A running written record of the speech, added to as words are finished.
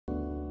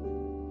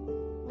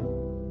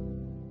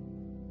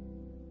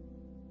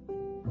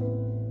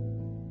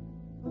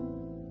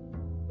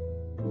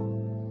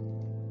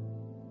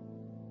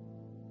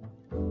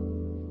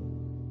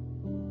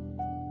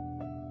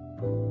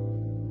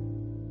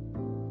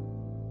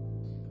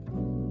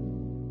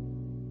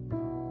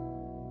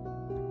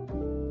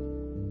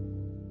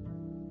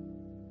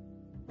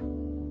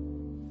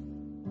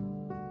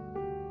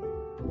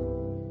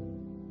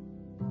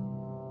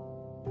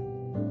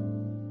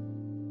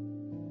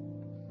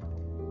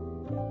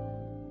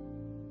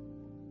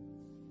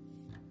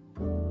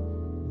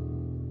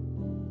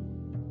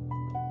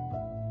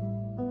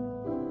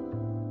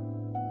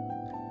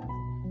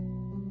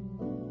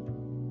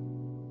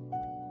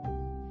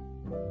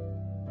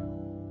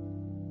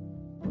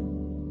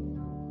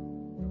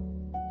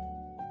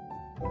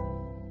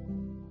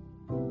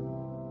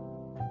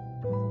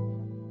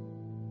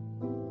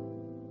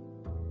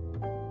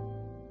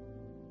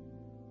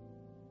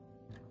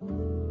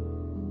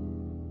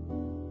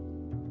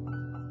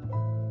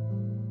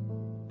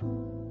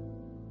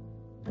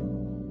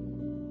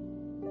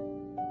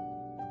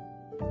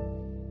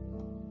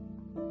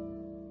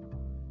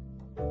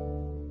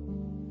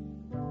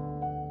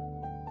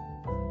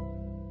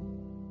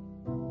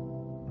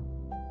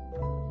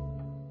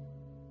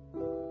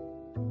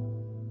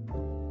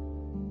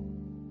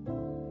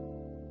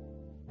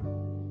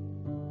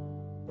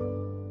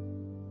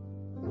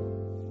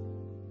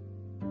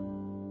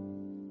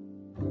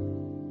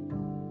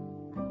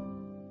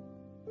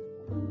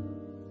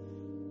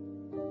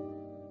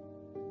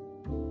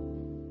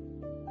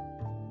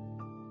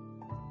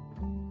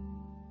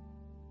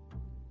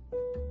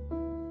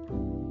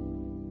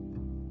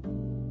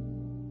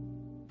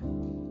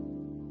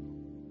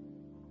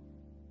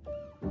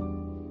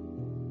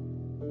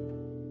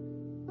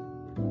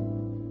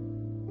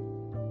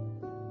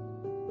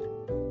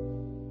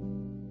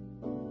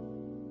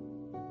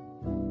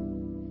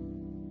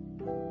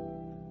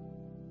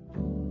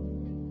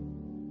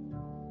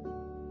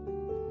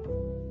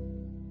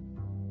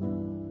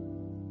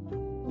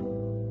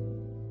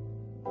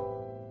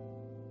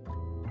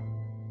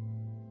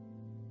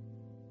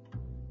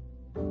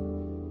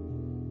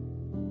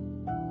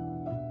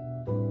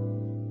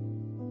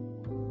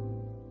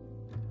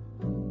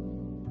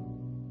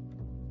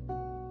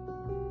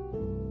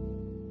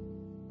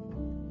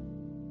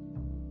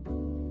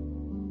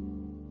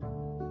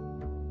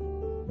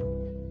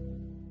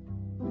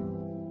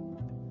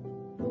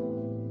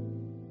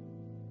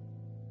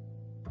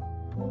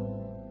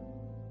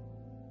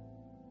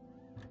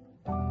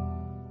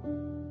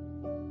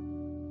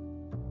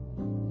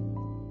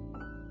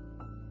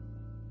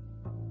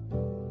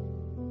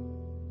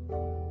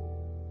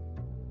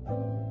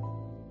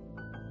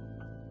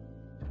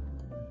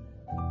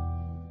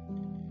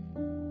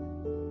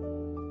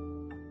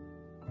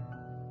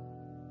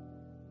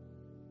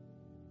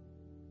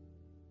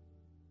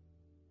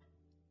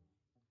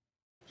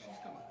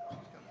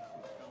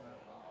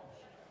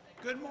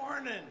Good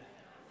morning.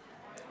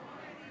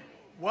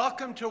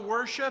 Welcome to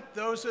worship,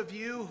 those of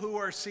you who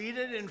are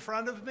seated in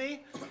front of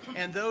me,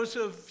 and those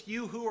of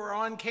you who are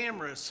on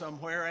cameras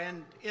somewhere,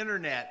 and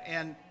internet,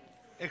 and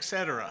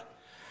etc.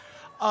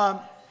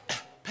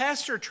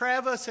 Pastor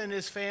Travis and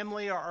his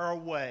family are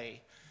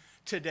away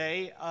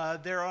today.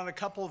 They're on a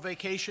couple of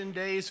vacation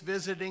days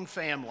visiting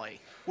family,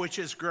 which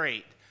is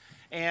great.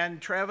 And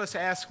Travis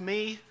asked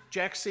me,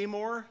 Jack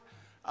Seymour,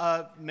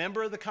 a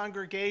member of the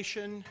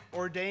congregation,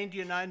 ordained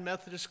United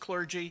Methodist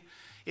clergy,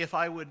 if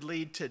I would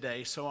lead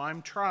today. So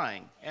I'm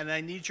trying, and I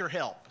need your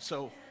help.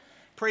 So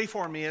pray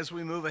for me as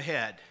we move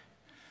ahead.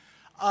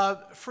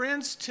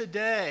 Friends,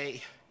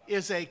 today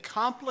is a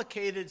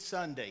complicated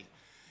Sunday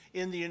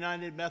in the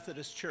United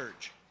Methodist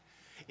Church.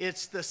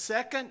 It's the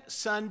second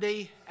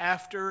Sunday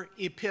after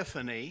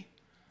Epiphany.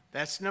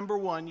 That's number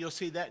one. You'll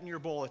see that in your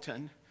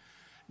bulletin.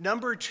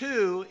 Number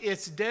two,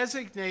 it's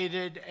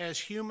designated as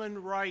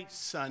Human Rights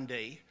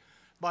Sunday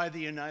by the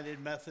United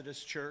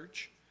Methodist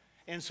Church.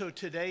 And so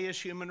today is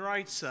Human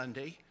Rights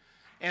Sunday.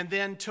 And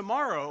then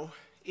tomorrow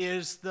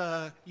is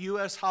the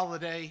U.S.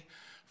 holiday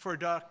for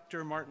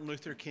Dr. Martin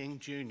Luther King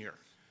Jr.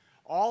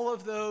 All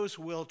of those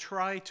we'll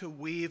try to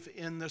weave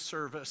in the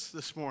service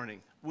this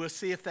morning. We'll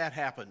see if that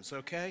happens,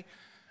 okay?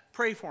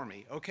 Pray for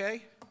me,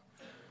 okay?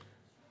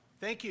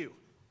 Thank you.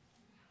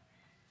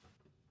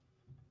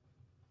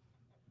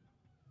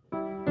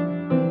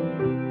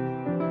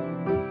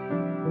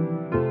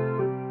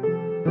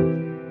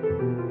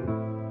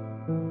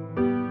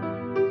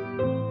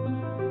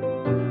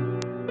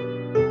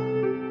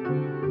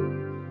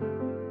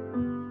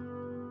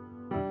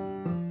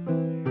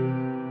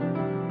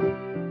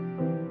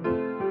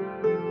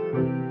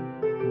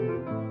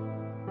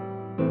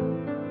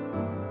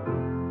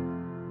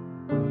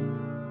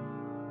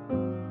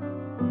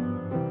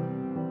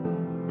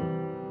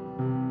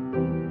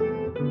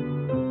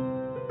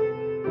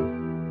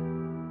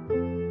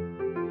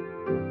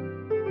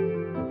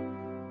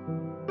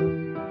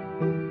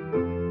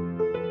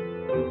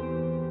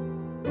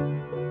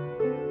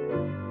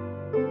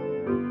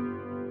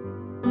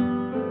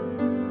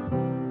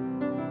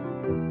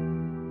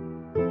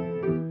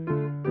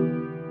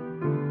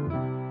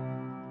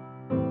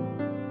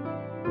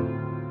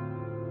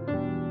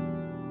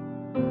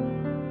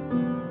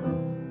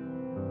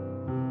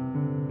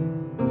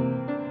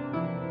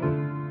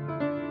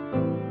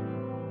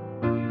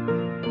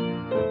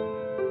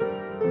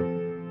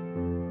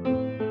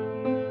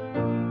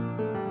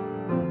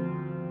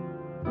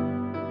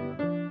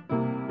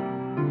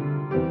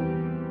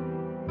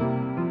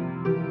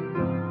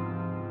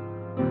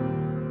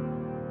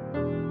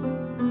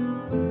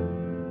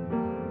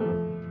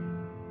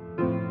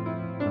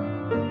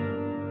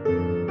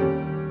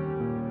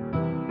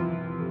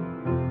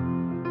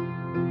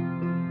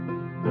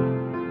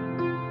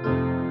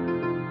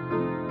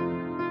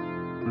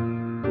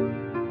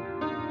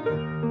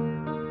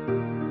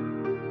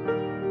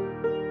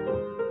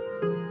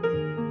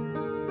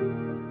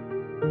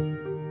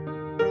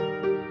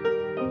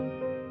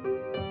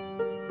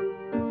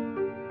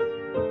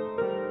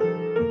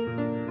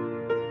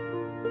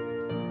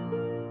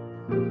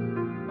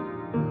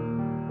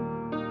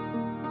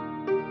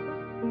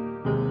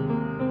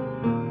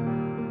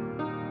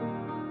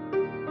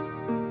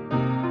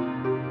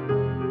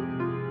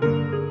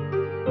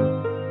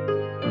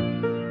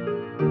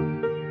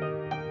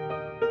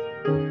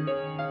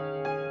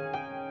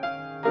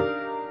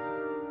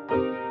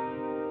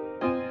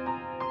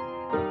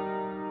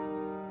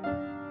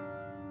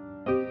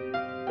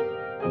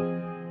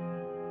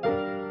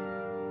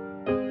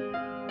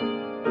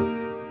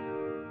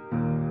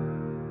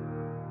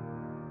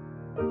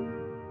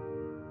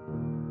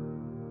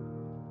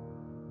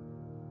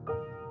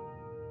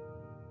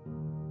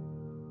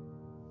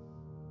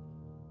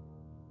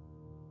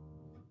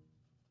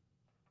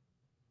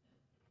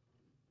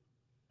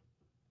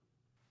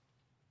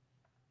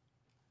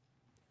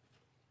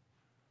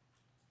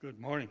 Good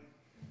morning.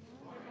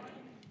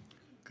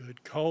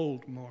 Good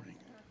cold morning.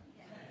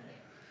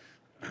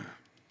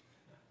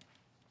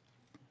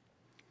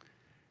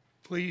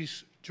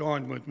 Please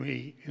join with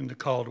me in the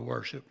call to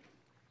worship.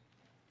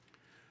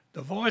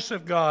 The voice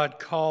of God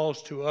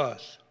calls to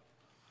us.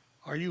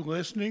 Are you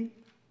listening?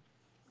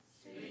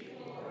 Speak,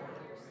 Lord,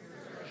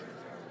 your servants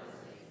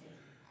are listening.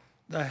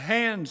 The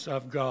hands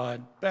of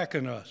God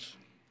beckon us.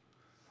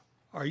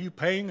 Are you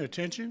paying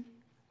attention?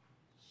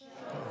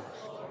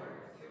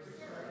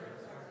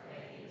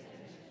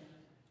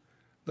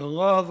 The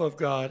love of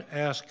God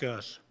asks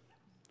us,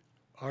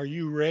 are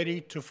you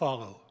ready to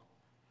follow?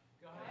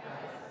 Guide us,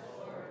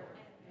 Lord,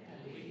 and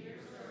we, your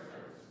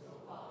servants,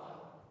 will follow.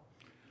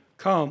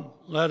 Come,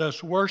 let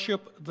us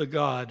worship the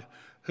God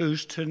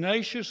whose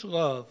tenacious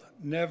love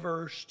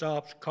never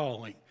stops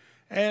calling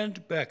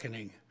and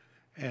beckoning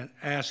and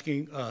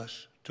asking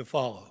us to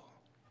follow.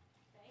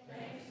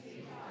 Thanks be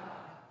to God.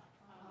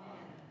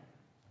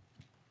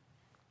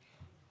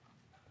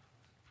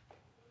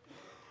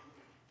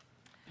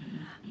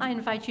 Amen. I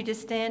invite you to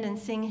stand and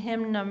sing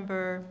hymn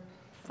number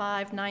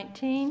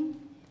 519,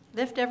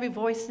 Lift Every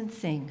Voice and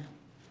Sing.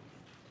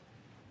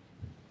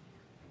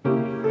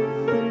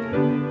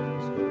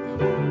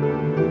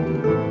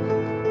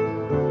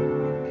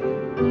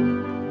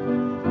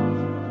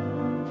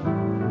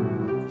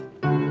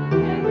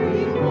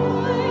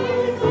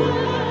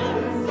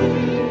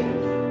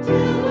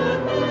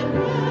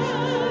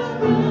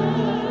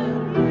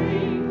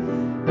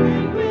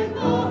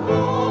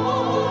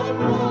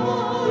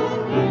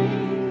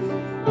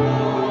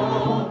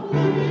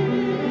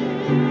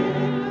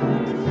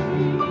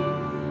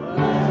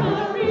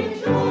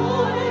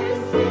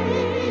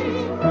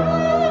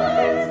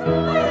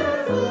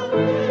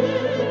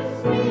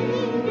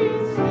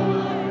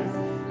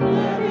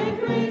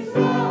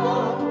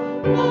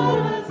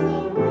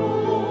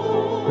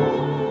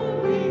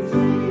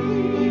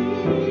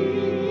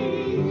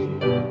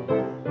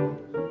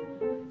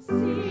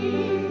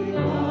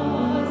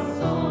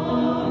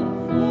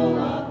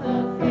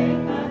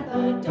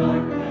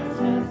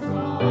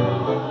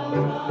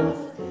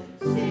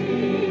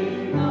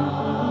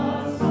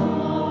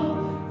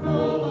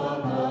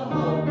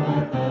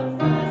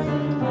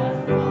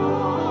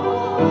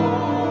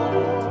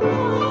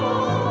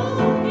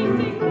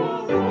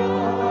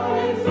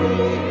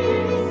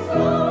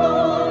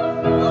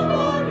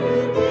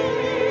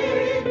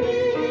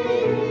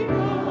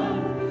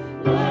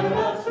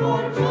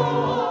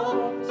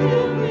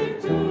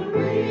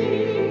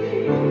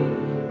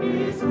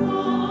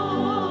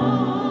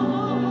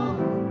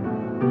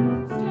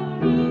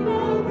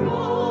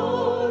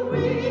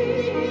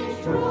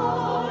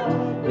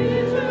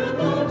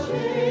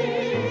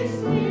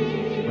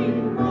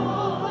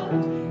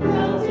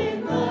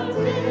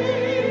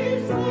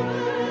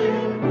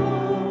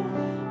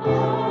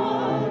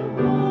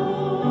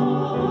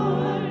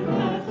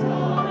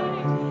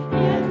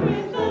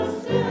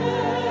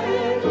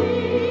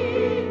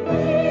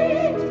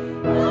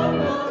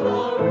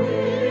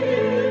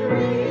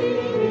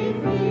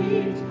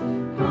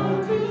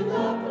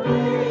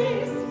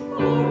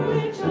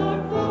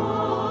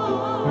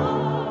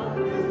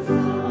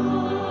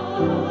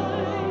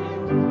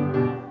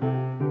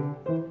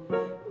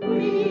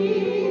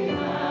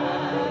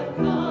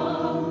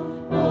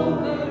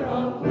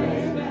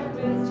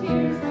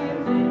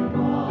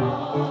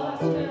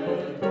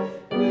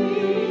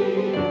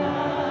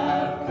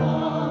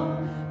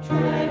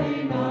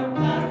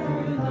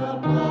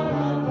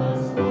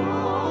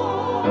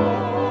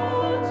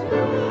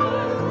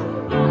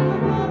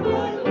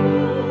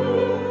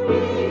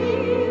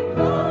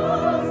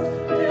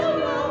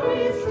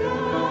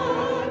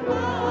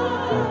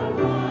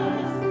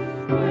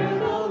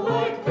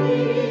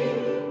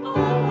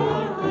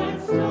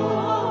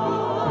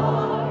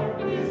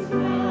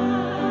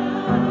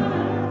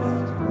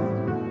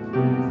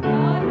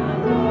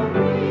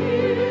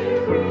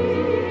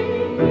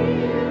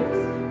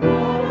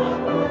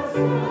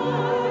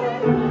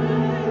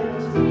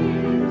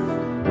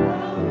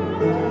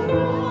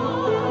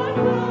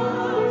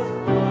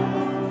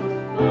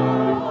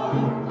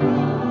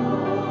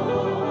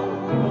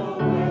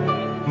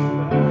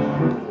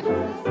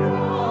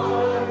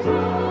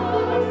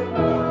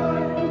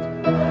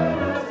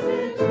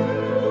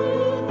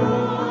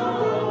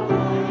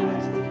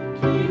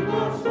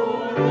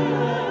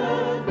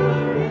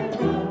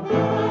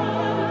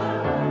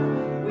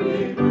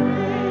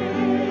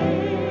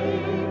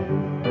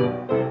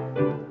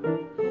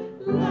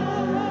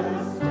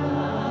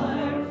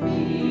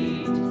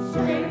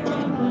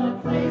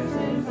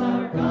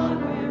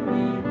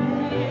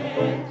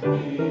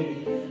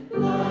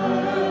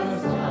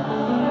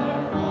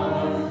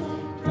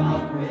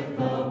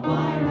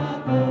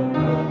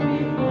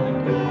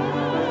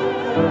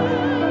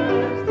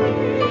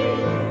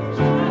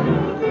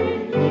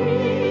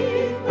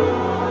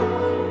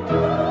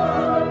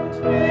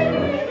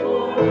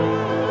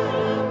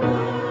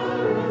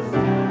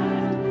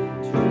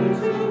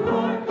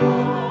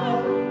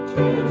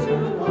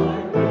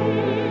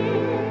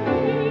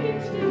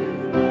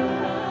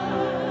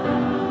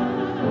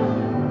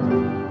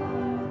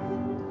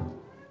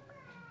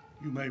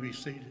 Be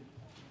seated.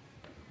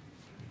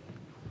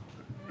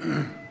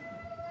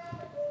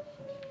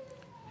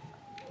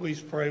 Please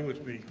pray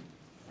with me.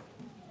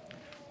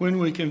 When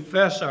we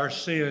confess our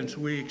sins,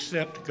 we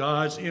accept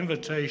God's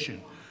invitation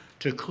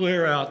to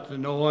clear out the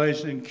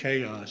noise and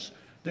chaos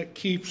that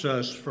keeps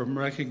us from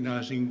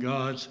recognizing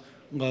God's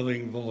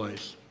loving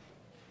voice.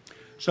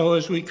 So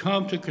as we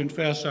come to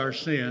confess our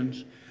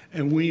sins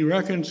and we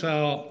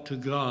reconcile to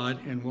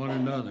God and one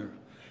another,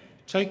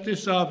 take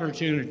this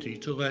opportunity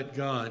to let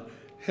God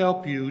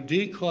help you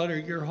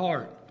declutter your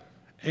heart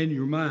and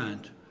your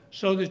mind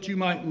so that you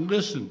might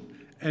listen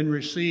and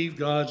receive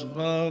God's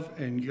love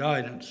and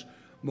guidance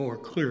more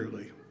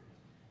clearly.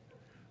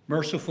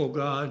 Merciful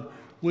God,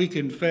 we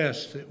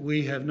confess that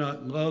we have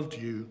not loved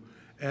you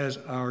as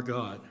our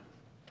God,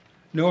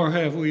 nor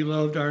have we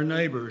loved our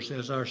neighbors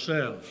as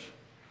ourselves,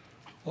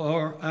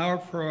 or our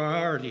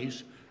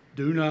priorities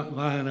do not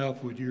line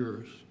up with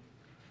yours.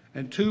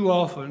 And too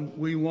often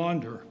we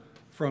wander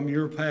from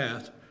your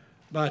path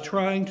by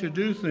trying to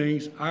do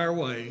things our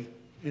way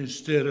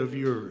instead of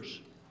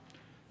yours.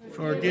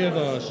 Forgive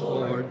us,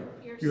 Lord,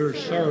 your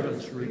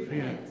servants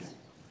repent.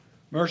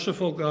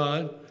 Merciful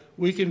God,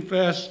 we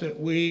confess that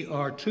we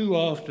are too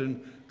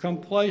often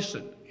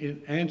complacent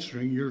in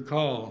answering your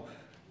call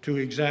to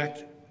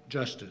enact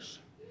justice.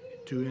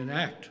 You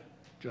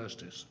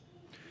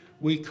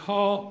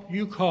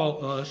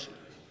call us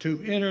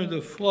to enter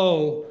the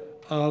flow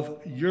of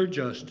your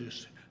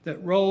justice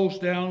that rolls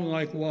down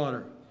like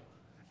water.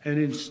 And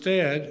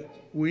instead,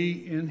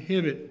 we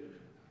inhibit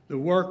the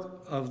work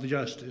of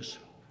justice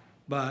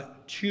by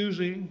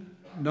choosing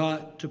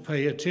not to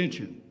pay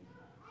attention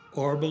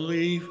or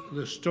believe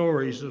the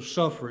stories of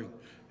suffering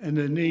and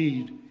the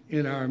need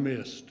in our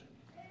midst.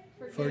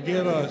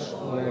 Forgive us,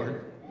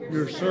 Lord,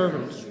 your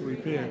servants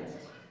repent.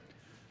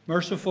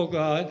 Merciful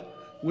God,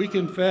 we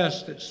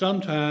confess that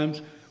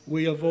sometimes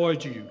we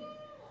avoid you.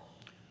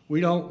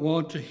 We don't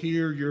want to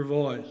hear your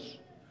voice.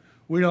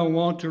 We don't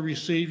want to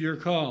receive your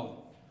call.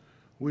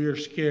 We are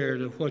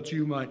scared of what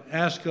you might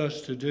ask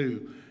us to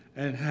do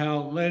and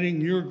how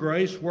letting your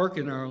grace work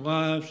in our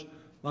lives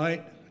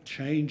might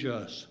change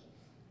us.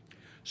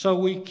 So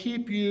we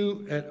keep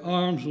you at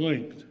arm's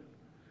length,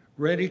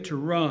 ready to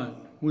run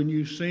when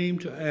you seem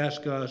to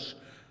ask us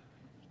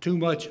too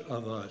much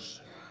of us.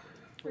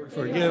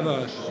 Forgive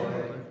us,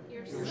 Lord.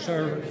 Your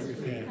servants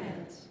repent.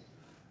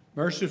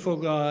 Merciful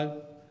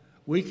God,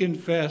 we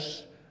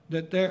confess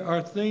that there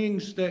are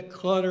things that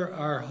clutter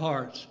our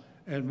hearts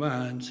and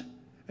minds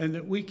and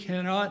that we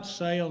cannot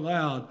say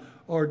aloud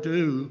or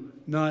do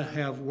not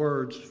have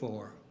words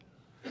for.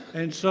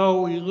 And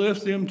so we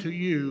lift them to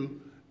you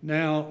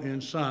now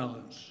in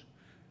silence.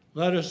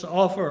 Let us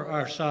offer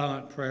our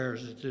silent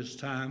prayers at this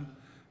time,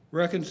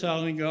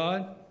 reconciling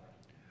God,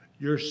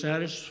 your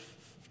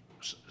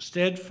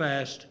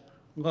steadfast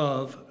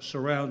love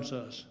surrounds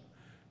us,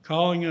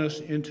 calling us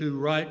into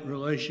right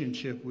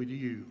relationship with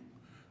you,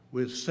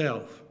 with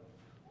self,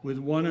 with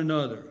one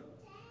another,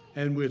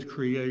 and with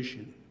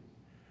creation.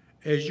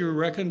 As your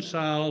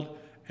reconciled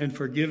and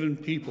forgiven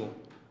people,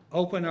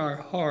 open our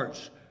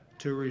hearts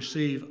to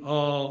receive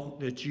all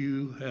that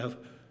you have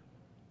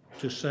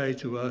to say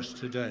to us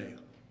today.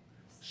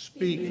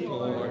 Speak,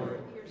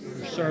 Lord,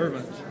 your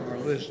servants are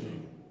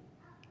listening.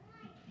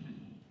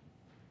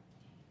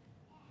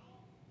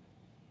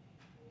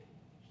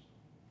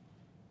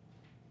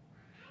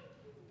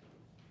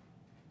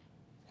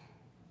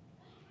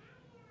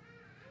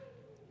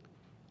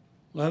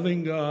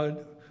 Loving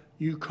God,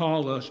 you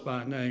call us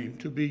by name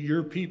to be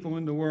your people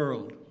in the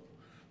world,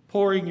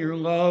 pouring your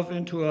love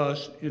into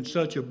us in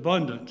such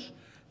abundance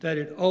that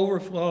it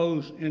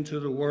overflows into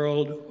the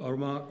world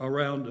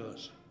around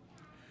us.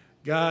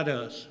 Guide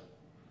us,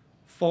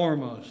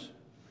 form us,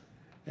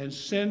 and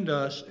send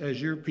us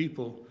as your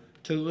people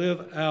to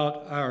live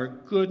out our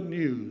good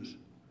news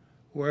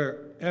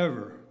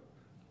wherever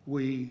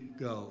we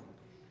go.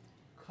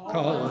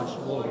 Call us,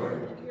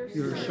 Lord,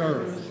 your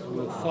servants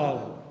will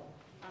follow.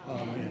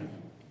 Amen.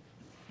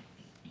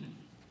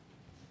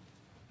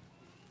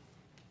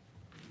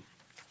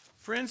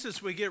 Friends,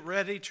 as we get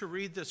ready to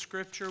read the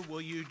scripture, will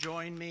you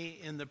join me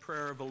in the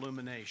prayer of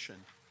illumination?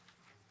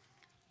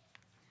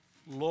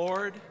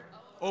 Lord,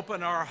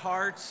 open our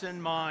hearts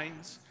and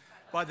minds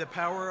by the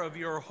power of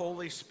your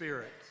Holy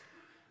Spirit,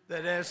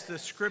 that as the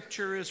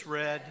scripture is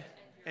read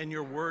and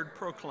your word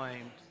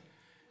proclaimed,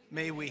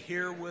 may we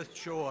hear with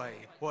joy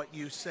what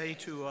you say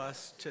to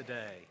us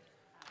today.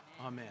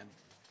 Amen.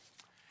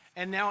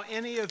 And now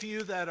any of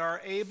you that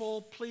are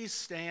able, please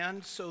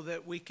stand so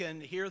that we can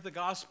hear the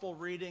gospel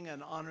reading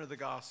and honor the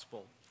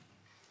gospel.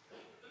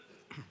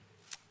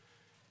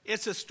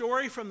 It's a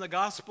story from the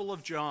Gospel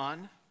of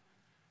John.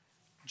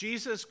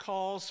 Jesus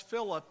calls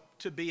Philip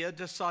to be a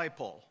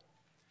disciple.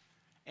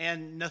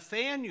 And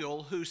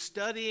Nathanael, who's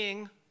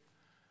studying,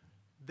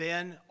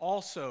 then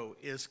also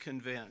is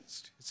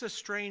convinced. It's a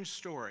strange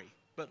story,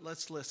 but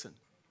let's listen.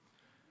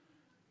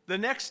 The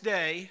next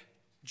day,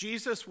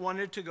 Jesus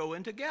wanted to go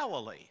into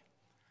Galilee,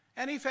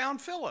 and he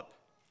found Philip.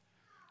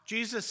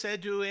 Jesus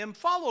said to him,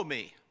 "Follow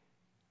me."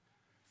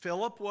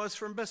 Philip was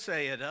from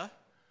Bethsaida,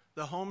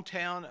 the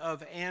hometown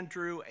of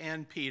Andrew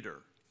and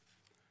Peter.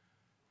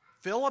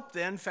 Philip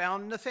then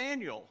found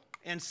Nathanael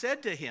and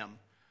said to him,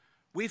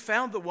 "We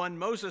found the one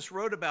Moses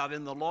wrote about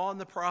in the law and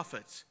the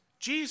prophets,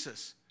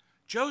 Jesus,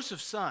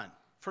 Joseph's son,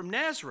 from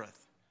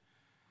Nazareth."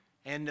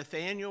 And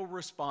Nathanael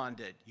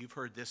responded, you've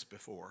heard this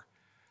before,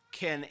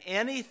 "Can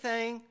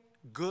anything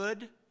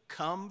good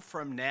come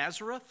from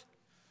Nazareth?"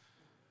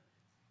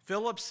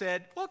 Philip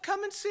said, "Well,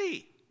 come and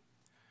see."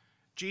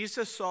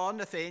 Jesus saw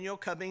Nathanael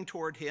coming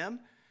toward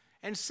him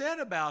and said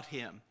about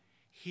him,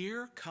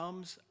 "Here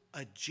comes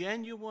a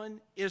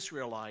genuine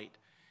Israelite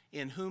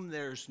in whom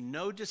there's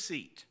no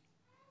deceit."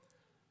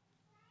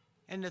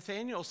 And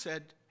Nathanael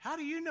said, "How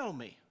do you know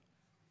me?"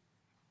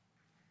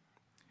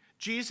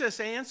 Jesus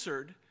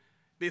answered,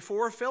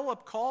 "Before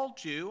Philip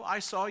called you, I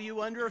saw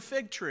you under a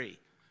fig tree."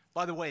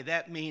 By the way,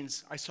 that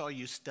means I saw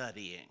you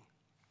studying.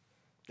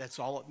 That's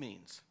all it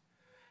means.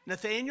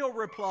 Nathanael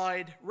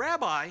replied,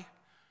 "Rabbi,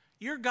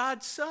 you're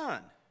God's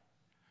son.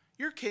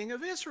 You're King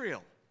of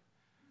Israel."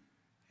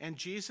 And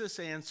Jesus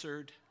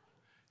answered,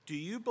 "Do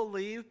you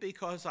believe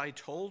because I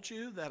told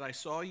you that I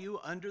saw you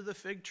under the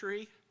fig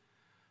tree?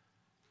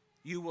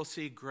 You will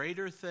see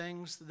greater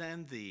things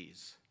than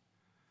these.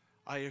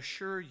 I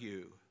assure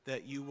you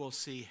that you will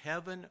see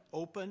heaven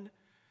open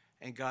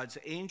and God's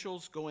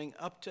angels going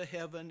up to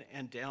heaven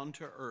and down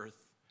to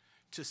earth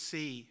to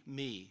see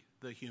me,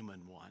 the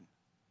human one."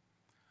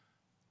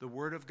 The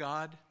word of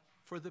God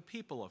for the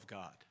people of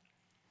God.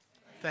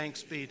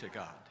 Thanks be to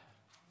God.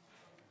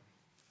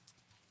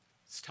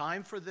 It's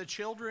time for the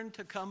children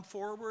to come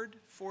forward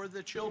for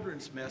the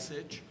children's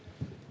message,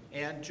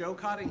 and Joe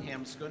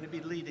Cottingham's going to be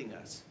leading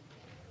us.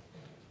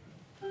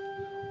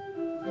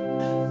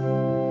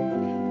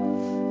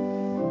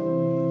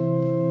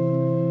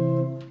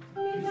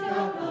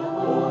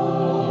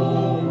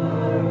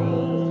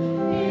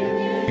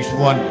 He's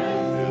wonderful.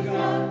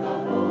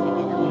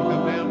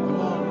 Come down, come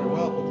on, you're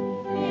welcome.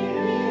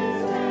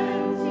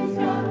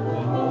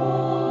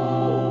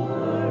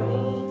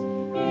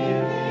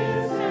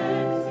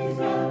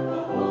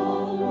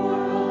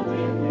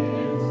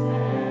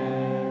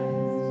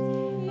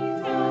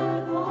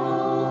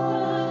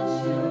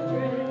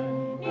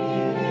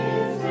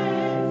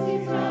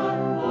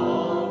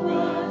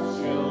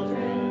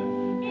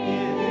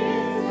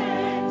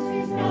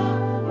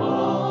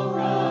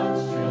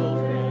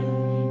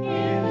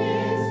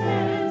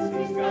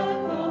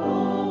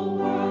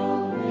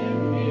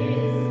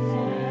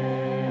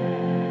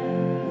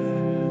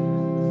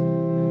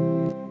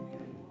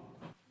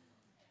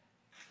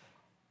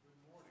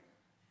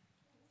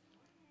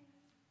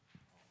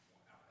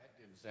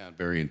 Sound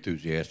very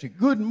enthusiastic.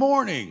 Good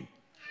morning.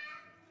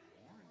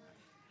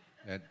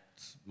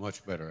 That's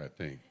much better, I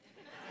think.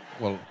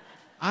 Well,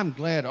 I'm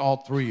glad all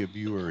three of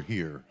you are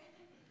here.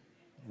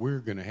 We're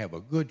going to have a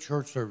good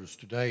church service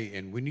today,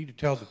 and we need to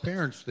tell the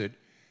parents that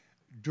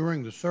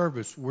during the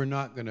service, we're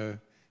not going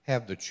to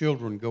have the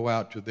children go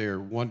out to their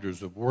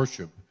wonders of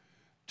worship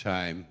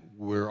time.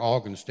 We're all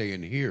going to stay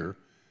in here.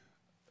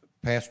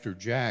 Pastor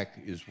Jack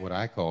is what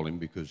I call him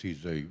because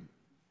he's a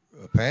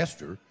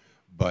pastor,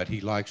 but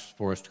he likes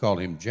for us to call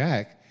him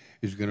Jack,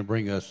 is going to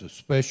bring us a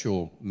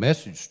special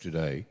message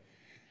today,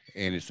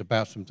 and it's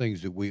about some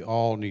things that we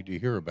all need to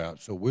hear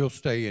about. So we'll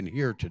stay in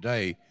here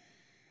today,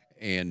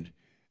 and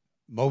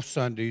most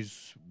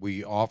Sundays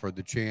we offer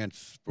the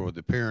chance for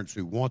the parents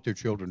who want their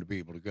children to be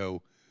able to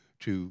go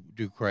to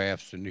do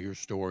crafts and hear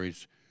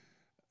stories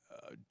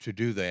to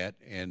do that,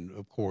 and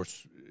of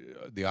course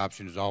the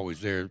option is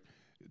always there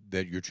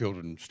that your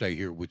children stay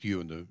here with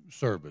you in the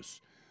service.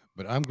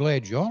 But I'm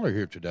glad y'all are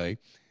here today.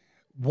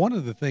 One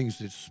of the things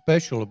that's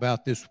special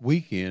about this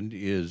weekend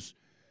is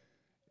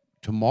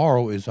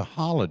tomorrow is a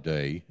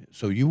holiday,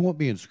 so you won't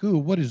be in school.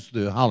 What is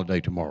the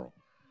holiday tomorrow?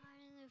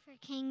 Martin Luther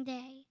King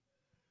Day.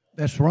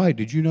 That's right.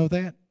 Did you know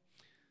that?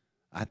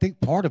 I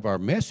think part of our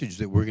message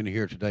that we're going to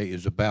hear today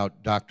is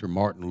about Dr.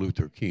 Martin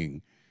Luther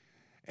King.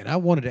 And I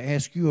wanted to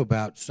ask you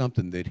about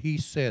something that he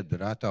said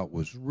that I thought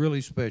was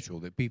really special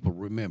that people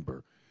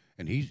remember.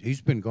 And he's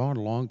been gone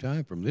a long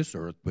time from this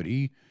earth, but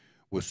he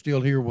was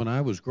still here when I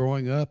was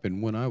growing up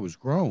and when I was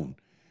grown.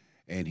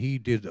 And he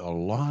did a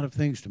lot of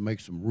things to make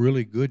some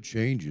really good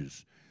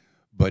changes.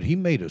 But he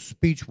made a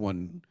speech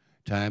one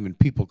time, and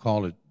people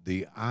call it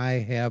the I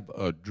have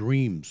a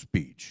dream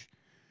speech,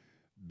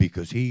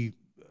 because he,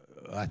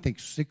 I think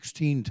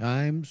 16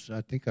 times,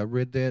 I think I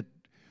read that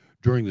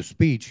during the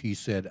speech, he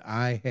said,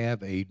 I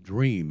have a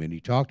dream, and he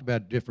talked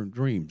about different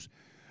dreams.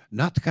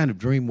 Not the kind of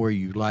dream where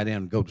you lie down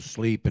and go to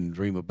sleep and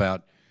dream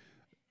about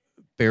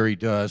fairy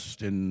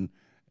dust and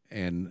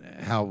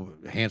how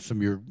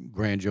handsome your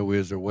grandjo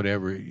is or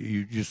whatever.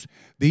 You just,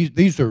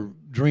 these are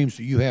dreams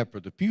that you have for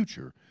the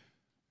future.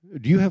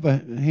 Do you have a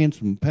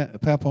handsome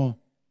papa?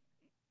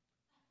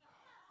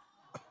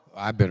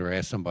 I better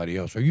ask somebody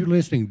else. Are you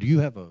listening? Do you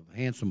have a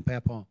handsome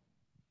papa?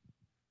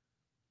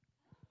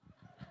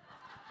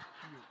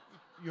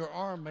 Your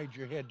arm made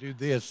your head do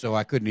this, so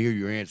I couldn't hear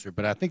your answer,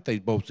 but I think they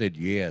both said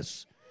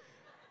yes.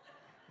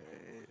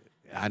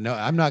 I know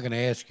I'm not going to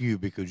ask you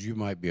because you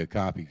might be a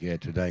copycat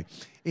today.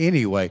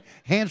 Anyway,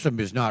 handsome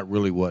is not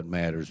really what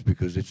matters,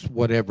 because it's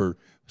whatever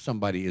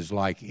somebody is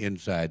like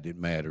inside that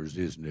matters,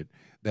 isn't it?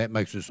 That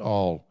makes us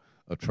all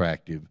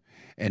attractive.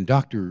 And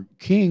Dr.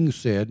 King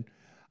said,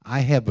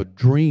 I have a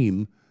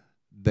dream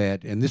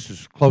that, and this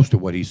is close to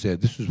what he said,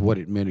 this is what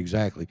it meant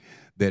exactly,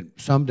 that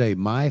someday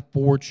my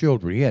 4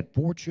 children, he had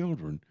 4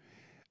 children,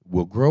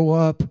 will grow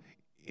up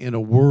in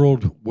a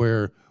world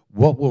where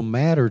what will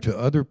matter to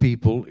other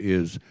people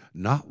is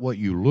not what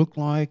you look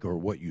like or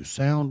what you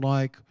sound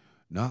like,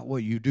 not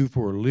what you do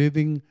for a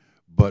living,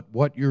 but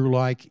what you're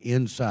like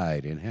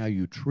inside and how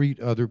you treat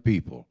other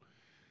people.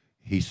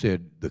 He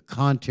said the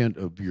content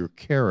of your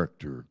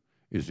character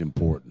is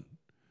important.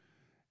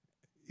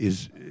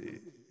 Is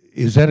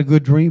that a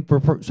good dream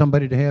for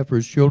somebody to have, for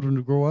his children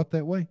to grow up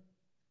that way?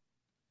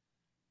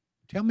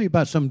 Tell me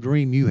about some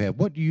dream you have.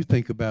 What do you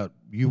think about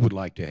you would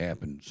like to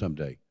happen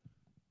someday?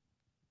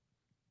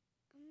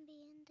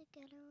 Being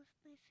together with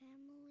my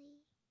family.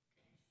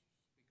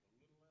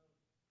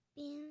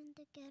 Being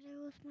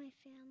together with my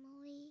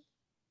family.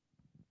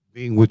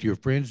 Being with your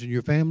friends and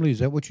your family, is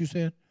that what you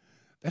said?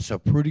 That's a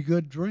pretty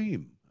good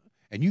dream.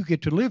 And you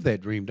get to live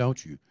that dream,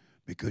 don't you?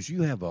 Because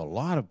you have a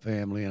lot of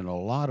family and a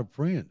lot of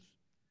friends.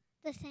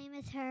 The same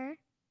as her.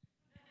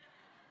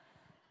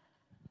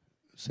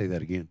 Say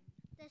that again.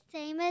 The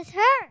same as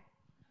her.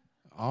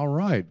 All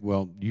right.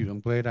 Well, I'm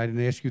glad I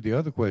didn't ask you the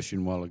other question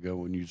a while ago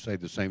when you say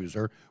the same as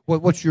her.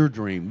 What's your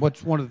dream?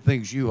 What's one of the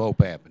things you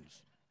hope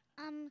happens?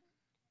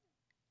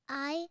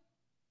 I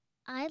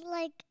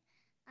like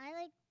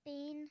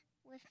being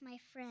with my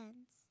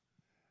friends.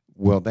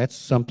 Well, that's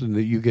something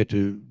that you get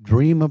to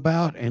dream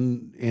about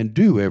and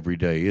do every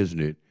day, isn't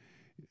it?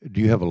 Do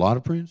you have a lot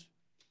of friends?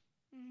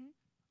 Mm-hmm.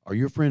 Are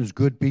your friends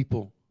good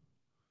people?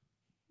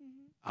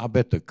 Mm-hmm. I'll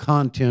bet the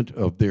content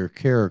of their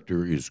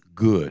character is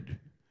good.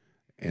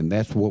 And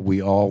that's what we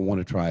all want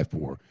to try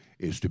for,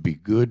 is to be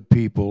good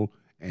people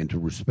and to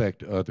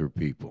respect other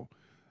people.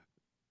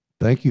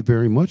 Thank you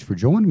very much for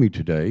joining me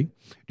today. Do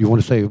you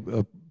want to say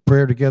a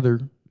prayer together?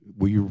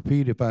 Will you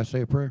repeat if I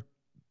say a prayer?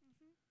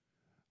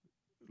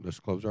 Let's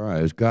close our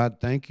eyes. God,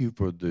 thank you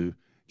for the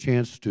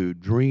chance to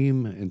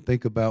dream and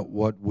think about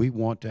what we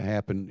want to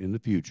happen in the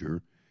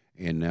future.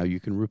 And now you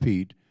can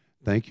repeat,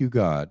 thank you,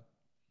 God,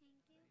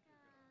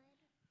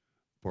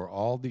 for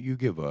all that you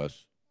give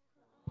us,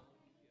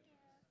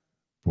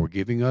 for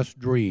giving us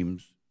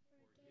dreams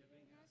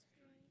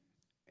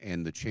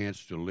and the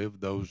chance to live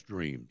those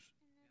dreams.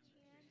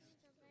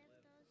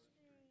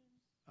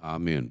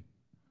 Amen.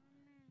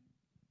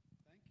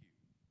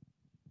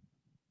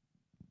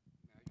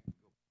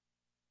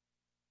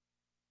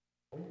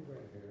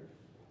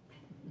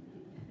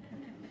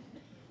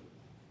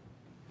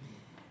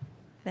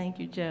 Thank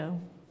you,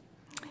 Joe.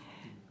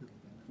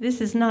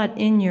 This is not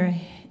in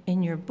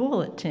your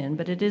bulletin,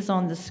 but it is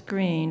on the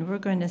screen. We're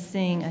going to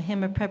sing a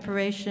hymn of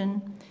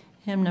preparation,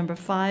 hymn number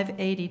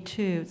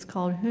 582. It's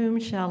called Whom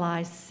Shall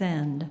I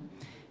Send?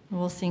 And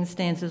we'll sing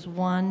stanzas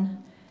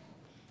 1,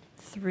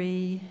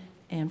 3,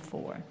 and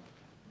 4.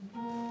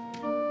 Shall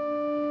I send?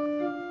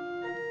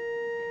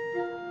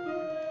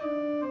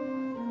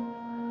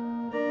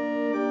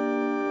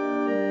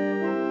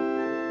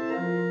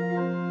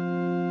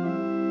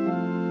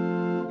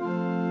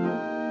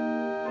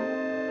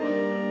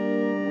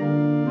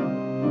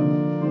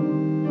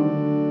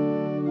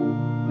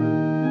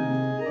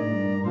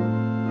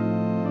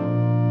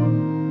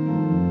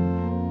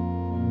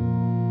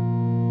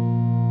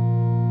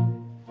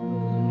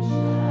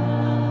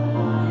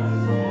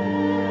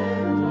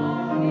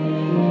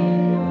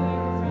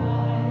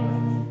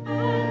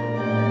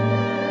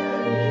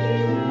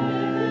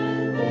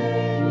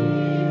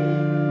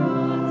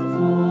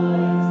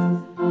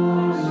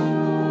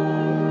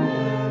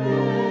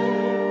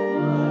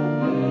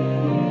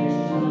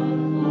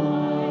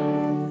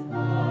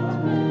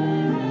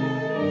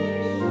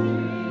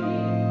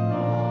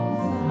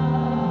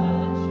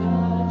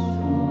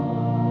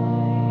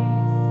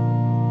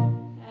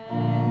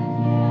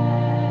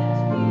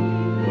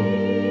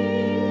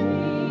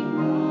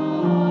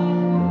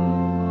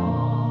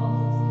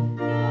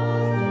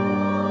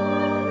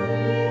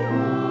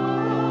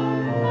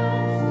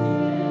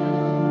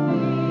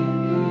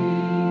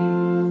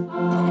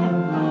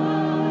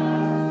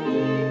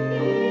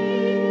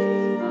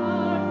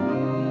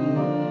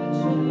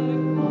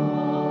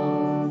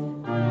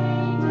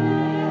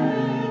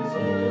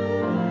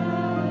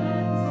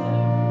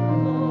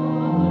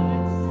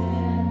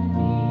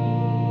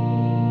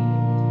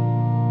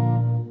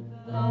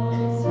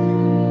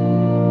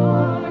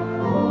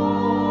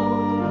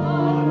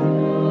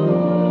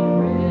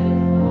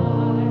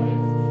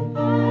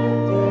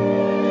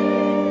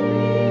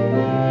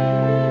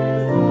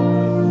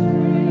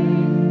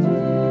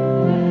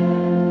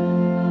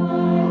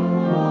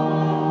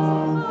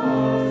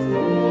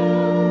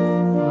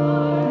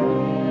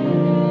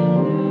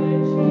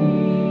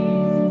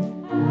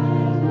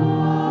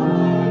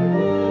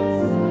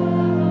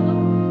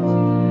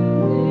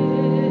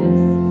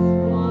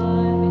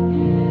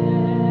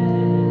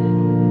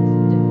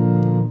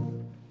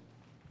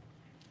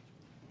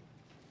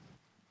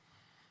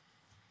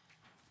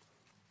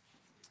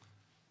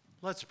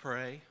 Let's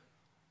pray.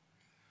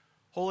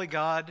 Holy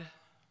God,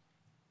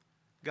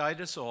 guide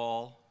us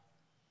all.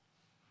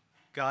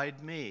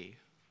 Guide me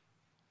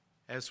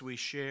as we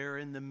share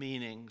in the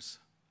meanings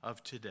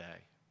of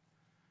today.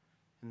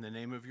 In the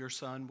name of your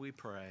Son, we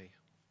pray.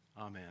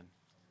 Amen.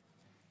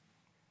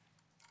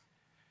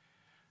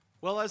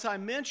 Well, as I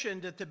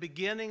mentioned at the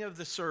beginning of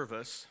the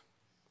service,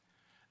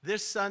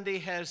 this Sunday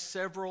has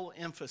several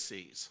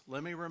emphases.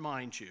 Let me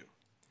remind you.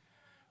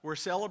 We're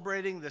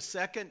celebrating the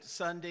second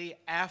Sunday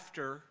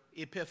after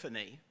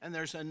Epiphany, and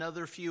there's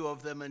another few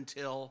of them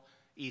until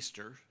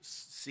Easter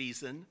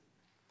season,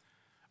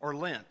 or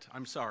Lent.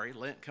 I'm sorry,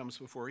 Lent comes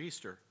before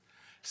Easter.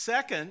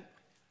 Second,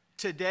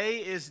 today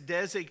is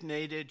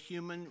designated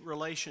Human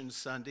Relations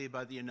Sunday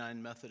by the United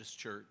Methodist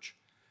Church.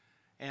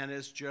 And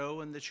as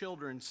Joe and the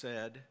children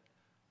said,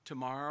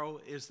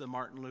 tomorrow is the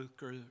Martin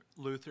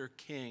Luther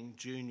King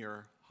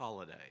Jr.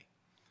 holiday.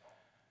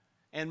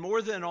 And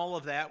more than all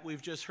of that,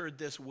 we've just heard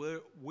this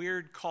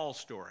weird call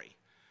story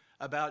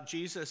about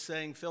Jesus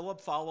saying,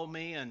 Philip, follow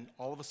me, and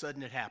all of a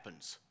sudden it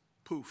happens.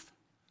 Poof.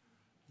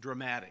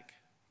 Dramatic.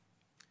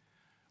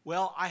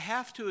 Well, I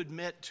have to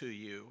admit to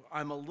you,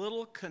 I'm a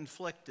little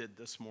conflicted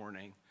this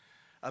morning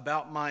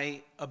about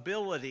my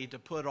ability to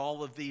put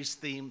all of these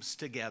themes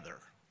together.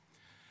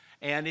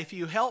 And if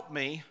you help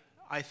me,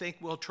 I think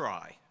we'll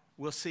try.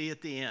 We'll see at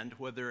the end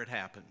whether it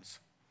happens.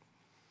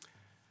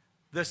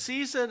 The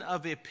season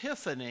of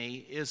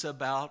Epiphany is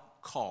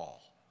about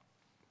call.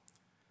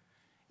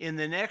 In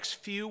the next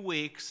few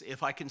weeks,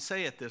 if I can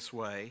say it this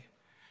way,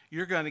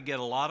 you're going to get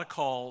a lot of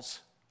calls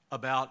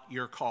about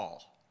your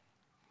call.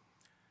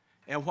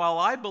 And while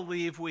I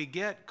believe we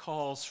get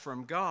calls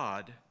from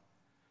God,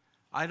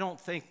 I don't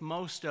think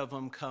most of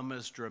them come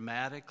as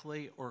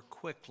dramatically or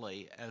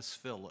quickly as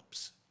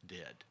Philip's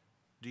did.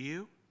 Do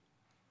you?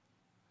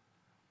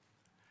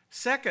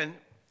 Second,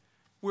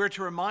 we're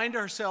to remind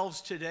ourselves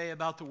today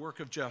about the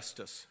work of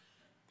justice.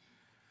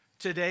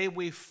 Today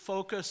we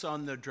focus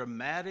on the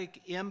dramatic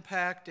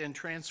impact and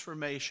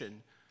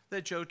transformation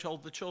that Joe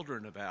told the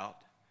children about,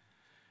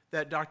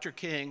 that Dr.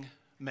 King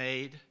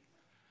made.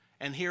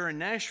 And here in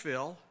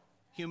Nashville,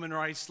 human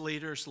rights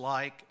leaders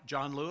like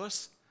John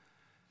Lewis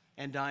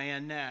and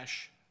Diane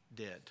Nash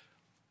did.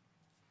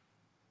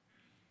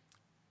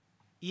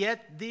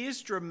 Yet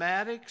these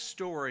dramatic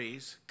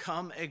stories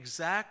come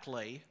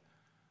exactly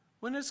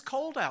when it's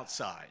cold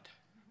outside.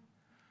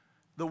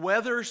 The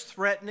weather's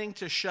threatening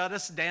to shut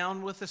us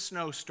down with a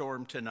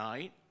snowstorm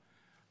tonight.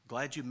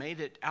 Glad you made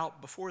it out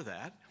before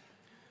that.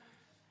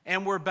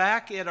 And we're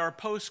back at our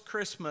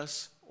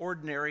post-Christmas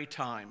ordinary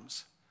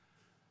times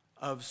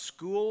of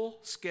school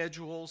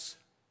schedules,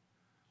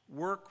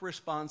 work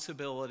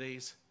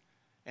responsibilities,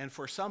 and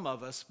for some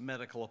of us,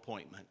 medical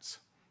appointments.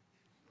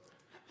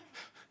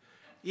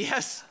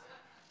 Yes,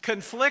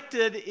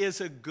 conflicted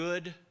is a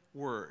good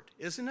word,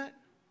 isn't it?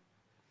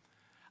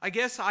 I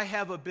guess I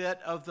have a bit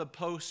of the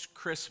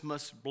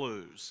post-Christmas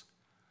blues.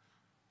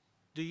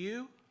 Do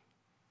you?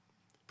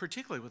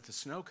 Particularly with the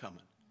snow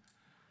coming.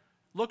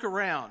 Look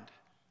around.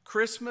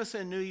 Christmas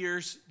and New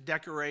Year's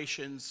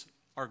decorations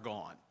are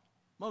gone,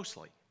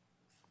 mostly.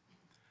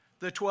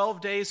 The 12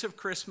 days of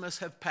Christmas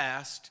have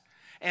passed,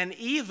 and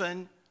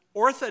even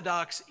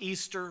Orthodox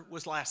Easter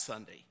was last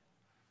Sunday.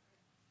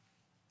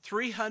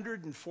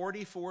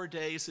 344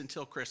 days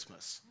until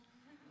Christmas.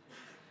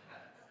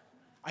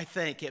 I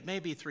think it may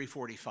be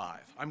 345.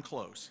 I'm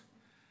close.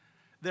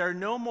 There are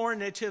no more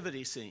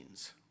nativity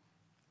scenes.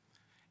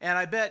 And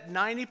I bet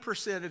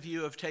 90% of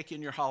you have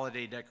taken your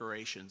holiday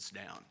decorations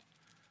down.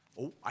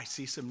 Oh, I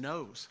see some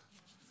no's.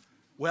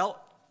 Well,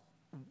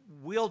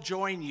 we'll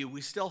join you.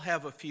 We still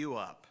have a few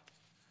up.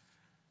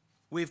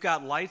 We've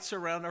got lights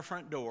around our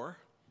front door.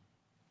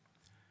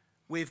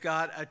 We've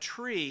got a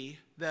tree,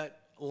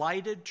 that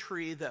lighted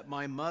tree that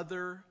my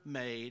mother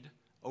made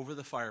over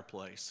the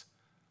fireplace.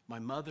 My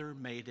mother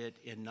made it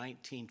in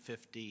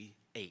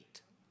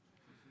 1958.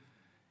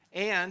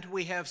 And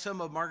we have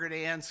some of Margaret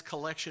Ann's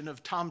collection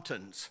of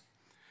tomtons.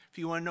 If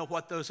you want to know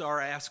what those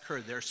are, ask her.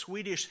 They're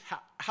Swedish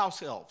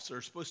house elves.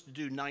 They're supposed to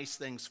do nice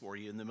things for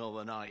you in the middle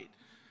of the night.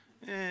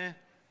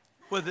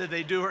 Whether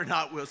they do or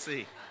not, we'll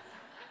see.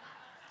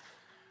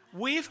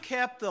 We've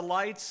kept the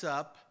lights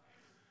up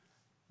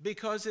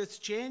because it's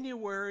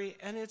January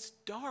and it's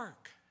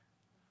dark.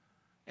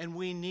 And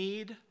we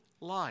need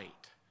light.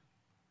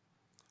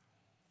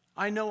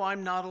 I know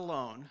I'm not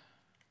alone.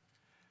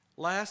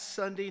 Last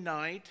Sunday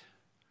night,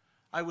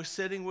 I was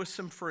sitting with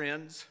some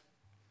friends,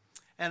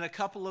 and a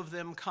couple of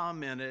them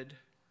commented,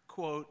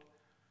 quote,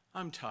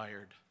 "I'm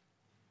tired.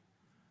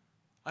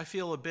 I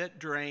feel a bit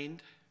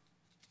drained.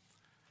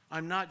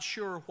 I'm not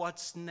sure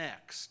what's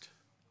next."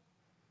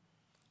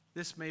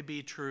 This may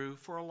be true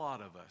for a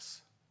lot of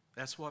us.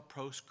 That's what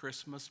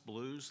post-Christmas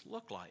blues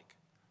look like.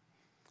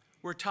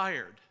 We're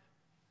tired.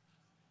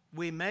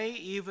 We may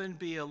even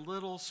be a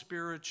little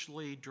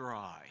spiritually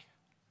dry.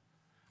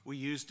 We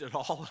used it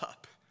all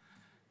up.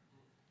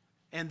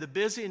 And the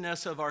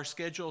busyness of our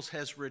schedules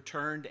has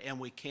returned, and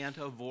we can't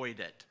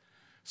avoid it.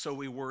 So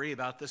we worry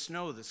about the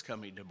snow that's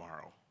coming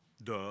tomorrow.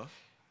 Duh.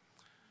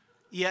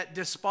 Yet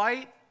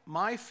despite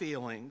my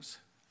feelings,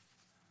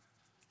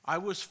 I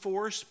was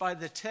forced by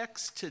the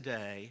text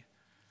today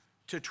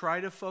to try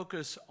to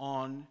focus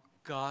on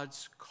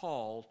God's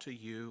call to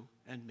you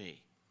and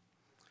me.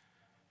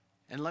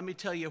 And let me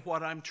tell you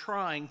what I'm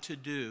trying to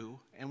do,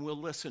 and we'll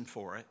listen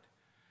for it.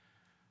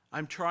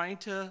 I'm trying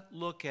to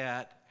look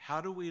at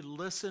how do we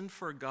listen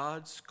for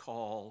God's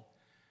call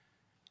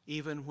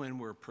even when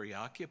we're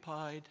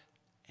preoccupied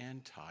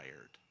and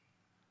tired,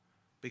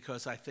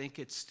 because I think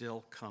it's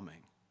still coming.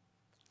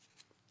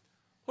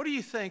 What do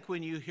you think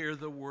when you hear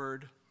the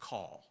word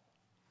call?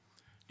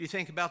 Do you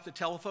think about the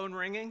telephone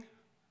ringing?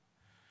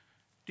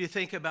 Do you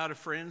think about a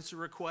friend's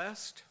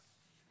request?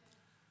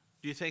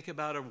 Do you think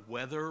about a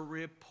weather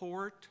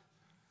report?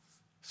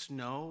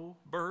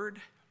 Snowbird?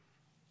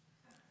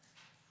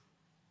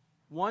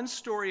 One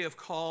story of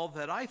call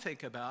that I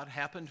think about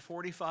happened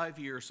 45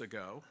 years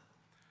ago.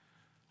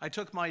 I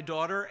took my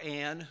daughter,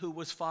 Anne, who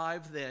was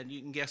 5 then.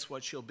 You can guess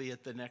what she'll be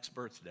at the next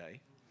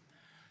birthday.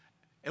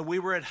 And we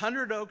were at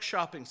 100 Oaks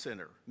Shopping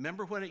Center.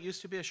 Remember when it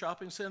used to be a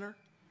shopping center?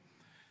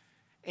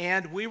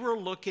 And we were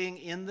looking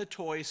in the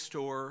toy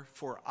store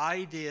for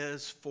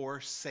ideas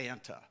for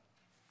Santa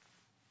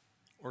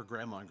or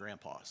Grandma and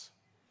Grandpa's.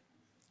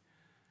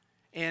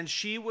 And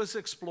she was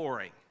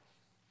exploring.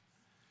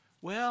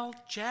 Well,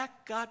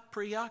 Jack got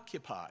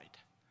preoccupied.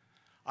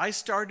 I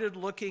started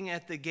looking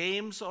at the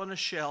games on a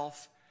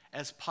shelf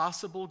as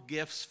possible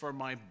gifts for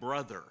my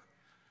brother,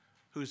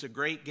 who's a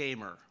great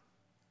gamer,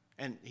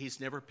 and he's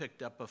never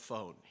picked up a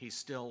phone. He's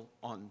still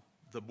on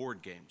the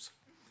board games.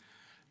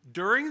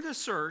 During the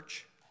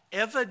search,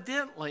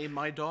 evidently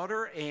my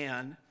daughter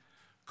Anne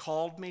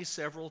called me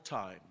several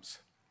times.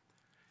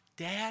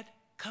 Dad,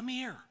 come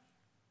here.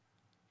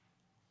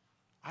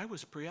 I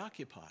was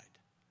preoccupied.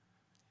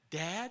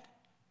 Dad,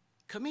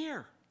 come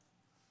here.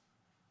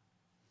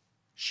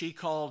 She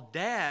called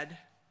Dad,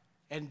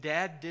 and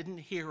Dad didn't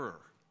hear her.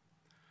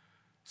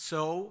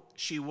 So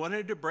she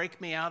wanted to break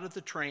me out of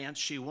the trance.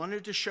 She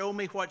wanted to show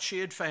me what she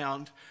had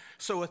found.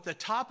 So at the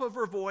top of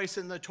her voice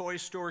in the toy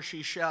store,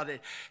 she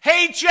shouted,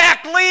 "Hey,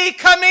 Jack Lee,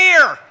 come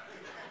here!"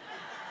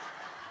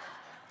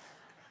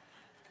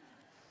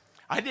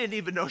 I didn't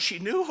even know she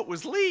knew it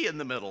was Lee in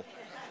the middle.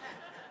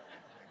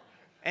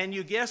 And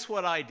you guess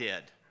what I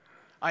did?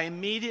 I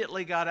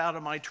immediately got out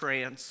of my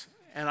trance,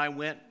 and I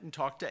went and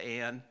talked to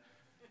Anne,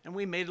 and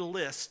we made a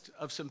list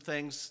of some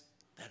things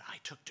that I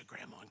took to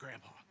Grandma and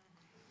Grandpa.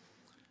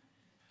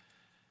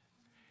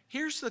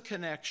 Here's the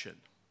connection.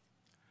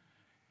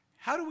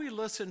 How do we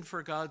listen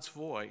for God's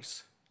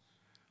voice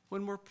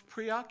when we're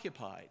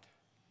preoccupied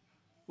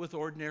with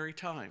ordinary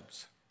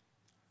times?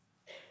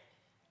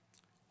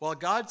 Well,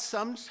 God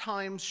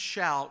sometimes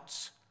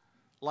shouts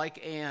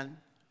like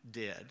Anne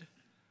did,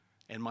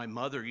 and my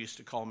mother used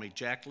to call me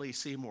Jack Lee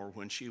Seymour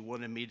when she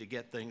wanted me to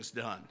get things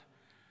done.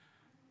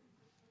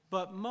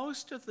 But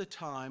most of the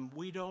time,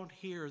 we don't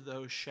hear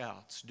those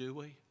shouts, do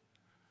we?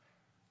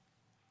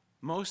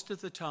 Most of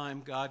the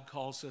time, God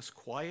calls us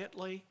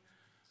quietly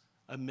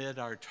amid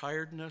our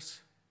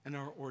tiredness and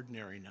our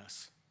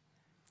ordinariness.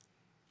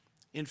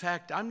 In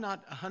fact, I'm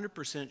not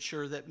 100%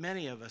 sure that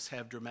many of us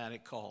have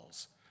dramatic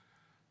calls.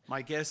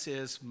 My guess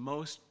is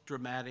most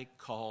dramatic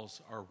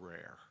calls are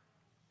rare.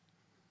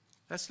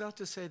 That's not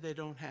to say they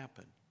don't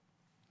happen.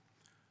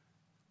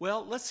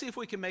 Well, let's see if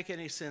we can make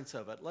any sense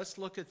of it. Let's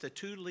look at the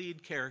 2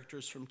 lead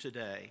characters from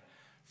today.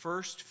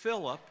 First,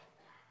 Philip,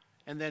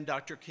 and then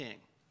Dr. King.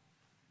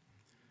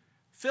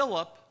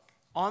 Philip,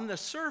 on the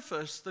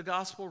surface, the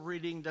gospel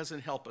reading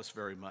doesn't help us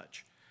very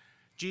much.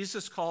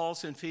 Jesus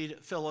calls and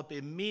Philip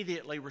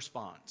immediately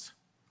responds.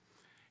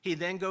 He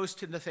then goes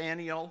to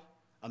Nathanael,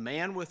 a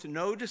man with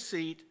no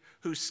deceit,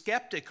 who's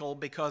skeptical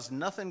because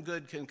nothing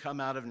good can come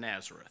out of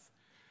Nazareth.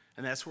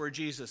 And that's where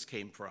Jesus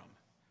came from.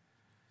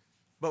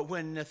 But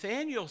when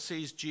Nathanael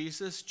sees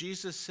Jesus,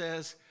 Jesus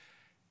says,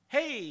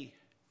 "Hey,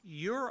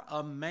 you're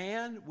a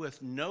man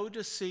with no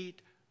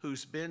deceit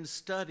who's been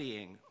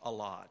studying a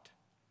lot."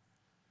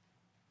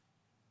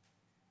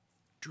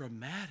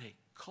 Dramatic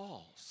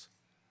calls.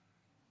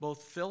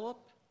 Both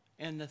Philip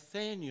and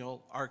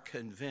Nathanael are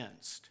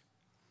convinced.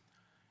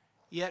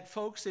 Yet,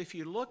 folks, if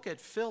you look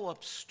at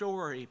Philip's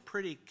story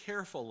pretty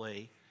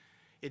carefully,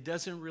 it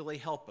doesn't really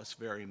help us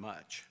very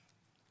much.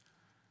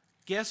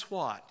 Guess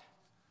what?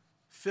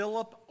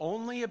 Philip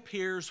only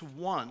appears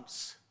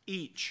once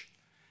each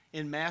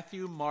in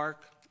Matthew,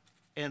 Mark,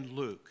 and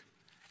Luke.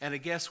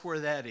 And guess where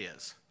that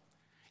is?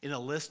 In a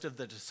list of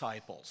the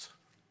disciples.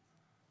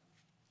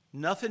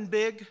 Nothing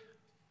big,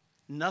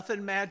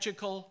 nothing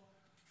magical,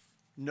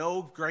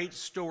 no great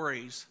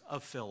stories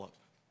of Philip.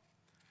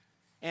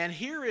 And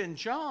here in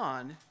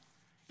John,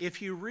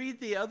 if you read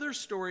the other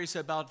stories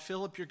about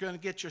Philip, you're going to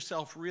get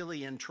yourself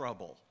really in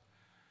trouble.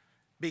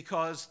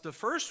 Because the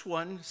first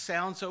one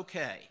sounds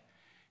okay.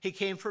 He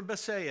came from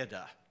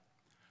Bethsaida,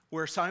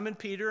 where Simon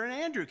Peter and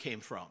Andrew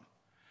came from.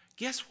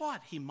 Guess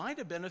what? He might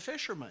have been a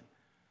fisherman.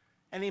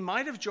 And he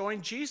might have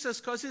joined Jesus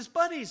because his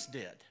buddies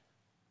did.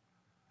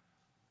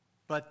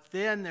 But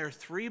then there are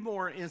 3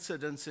 more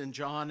incidents in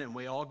John, and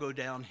we all go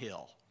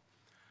downhill.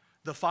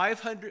 The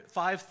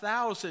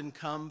 5,000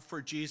 come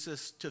for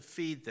Jesus to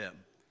feed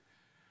them.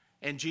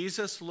 And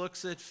Jesus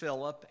looks at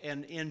Philip,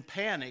 and in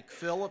panic,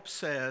 Philip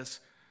says,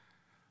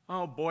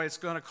 "Oh boy, it's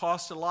going to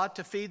cost a lot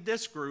to feed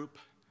this group."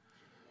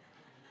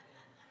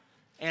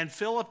 And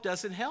Philip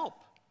doesn't help.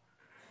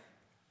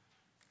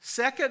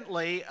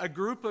 Secondly, a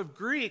group of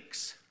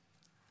Greeks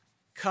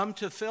come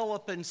to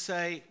Philip and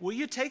say, "Will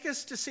you take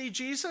us to see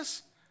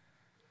Jesus?"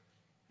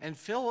 And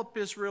Philip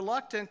is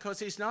reluctant because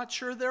he's not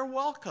sure they're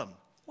welcome.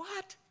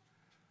 What?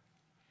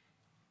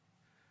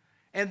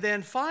 And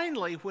then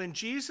finally, when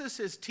Jesus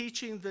is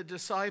teaching the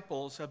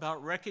disciples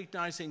about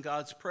recognizing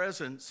God's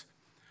presence,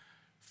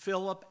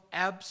 Philip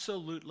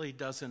absolutely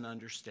doesn't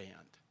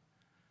understand.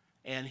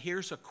 And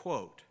here's a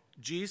quote.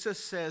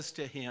 Jesus says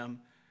to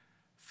him,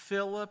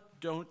 "Philip,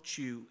 don't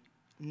you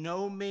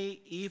know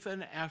me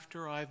even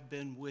after I've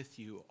been with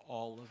you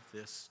all of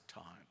this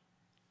time?"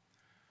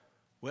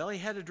 Well, he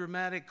had a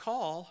dramatic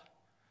call.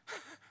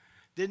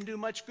 Didn't do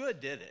much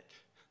good, did it?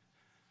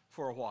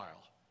 For a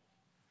while.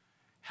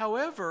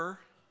 However,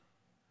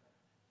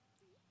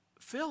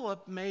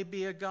 Philip may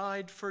be a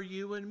guide for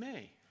you and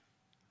me.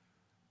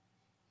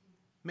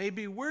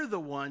 Maybe we're the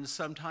ones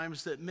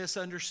sometimes that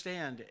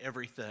misunderstand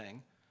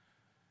everything,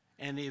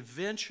 and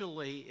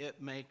eventually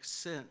it makes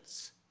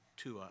sense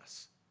to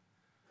us.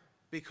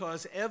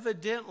 Because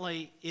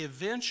evidently,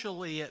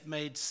 eventually it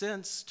made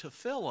sense to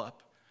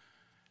Philip,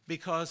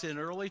 because in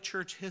early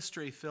church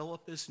history,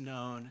 Philip is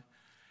known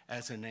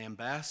as an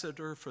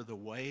ambassador for the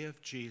way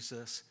of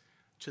Jesus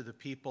to the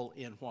people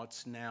in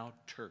what's now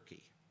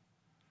Turkey.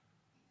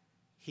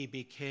 He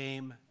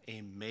became a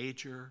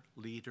major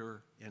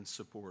leader and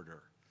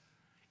supporter,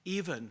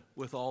 even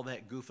with all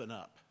that goofing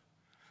up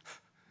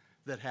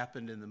that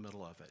happened in the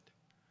middle of it.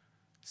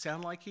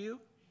 Sound like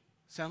you?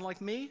 Sound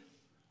like me?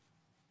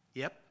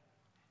 Yep.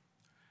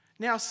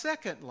 Now,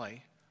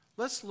 secondly,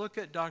 let's look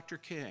at Dr.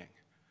 King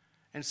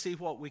and see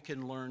what we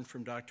can learn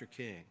from Dr.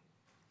 King.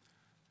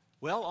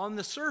 Well, on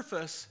the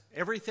surface,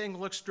 everything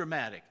looks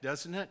dramatic,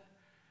 doesn't it?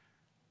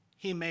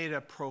 He made a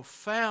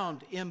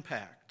profound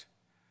impact.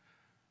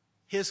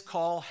 His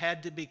call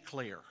had to be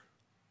clear.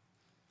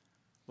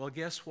 Well,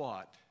 guess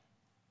what?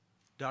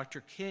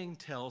 Dr. King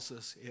tells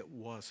us it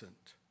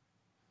wasn't.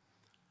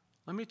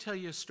 Let me tell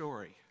you a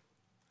story.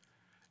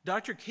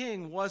 Dr.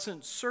 King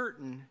wasn't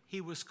certain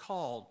he was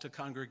called to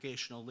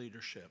congregational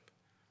leadership.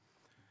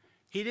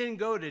 He didn't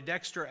go to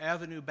Dexter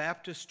Avenue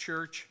Baptist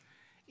Church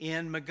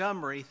in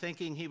Montgomery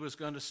thinking he was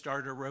going to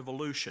start a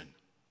revolution.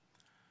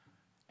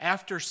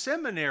 After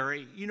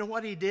seminary, you know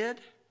what he did?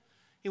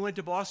 He went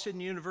to Boston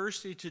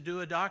University to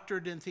do a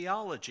doctorate in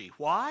theology.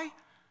 Why?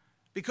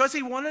 Because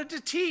he wanted to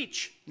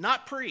teach,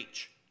 not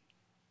preach.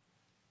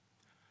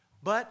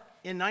 But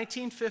in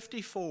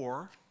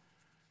 1954,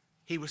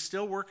 he was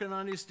still working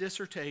on his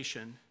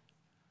dissertation.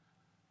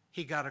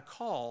 He got a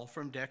call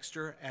from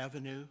Dexter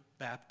Avenue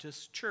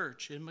Baptist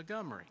Church in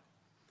Montgomery.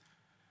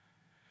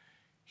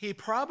 He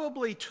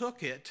probably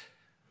took it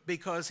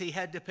because he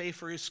had to pay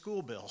for his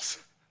school bills,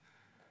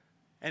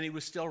 and he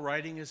was still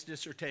writing his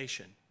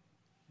dissertation.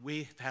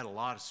 We've had a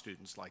lot of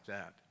students like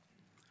that.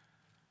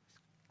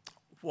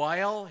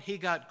 While he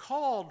got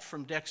called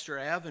from Dexter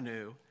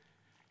Avenue,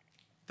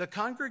 the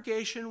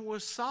congregation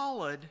was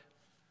solid,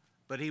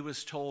 but he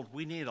was told,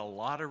 "We need a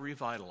lot of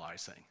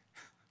revitalizing."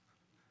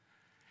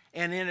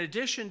 And in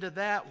addition to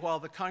that, while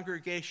the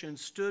congregation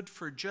stood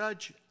for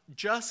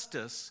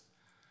justice,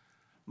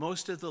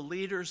 most of the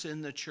leaders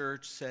in the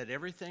church said,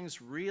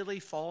 "Everything's really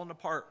falling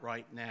apart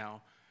right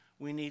now.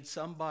 We need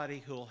somebody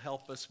who'll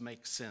help us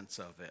make sense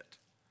of it."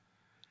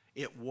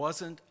 It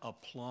wasn't a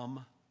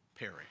plum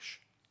parish.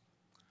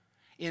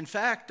 In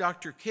fact,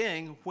 Dr.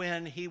 King,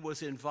 when he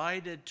was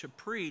invited to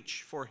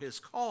preach for his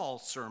call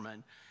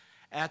sermon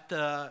at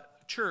the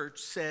church,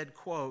 said,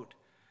 quote,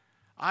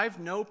 "I've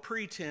no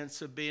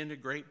pretense of being a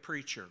great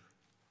preacher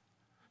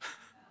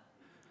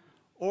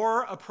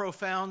or a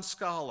profound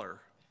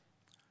scholar.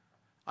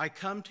 I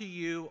come to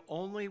you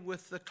only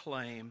with the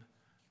claim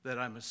that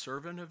I'm a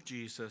servant of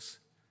Jesus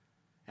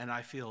and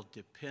I feel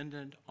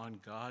dependent on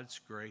God's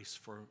grace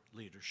for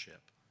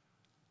leadership."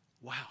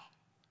 Wow,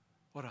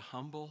 what a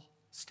humble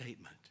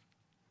statement.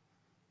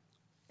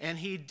 And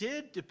he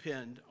did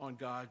depend on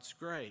God's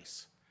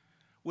grace.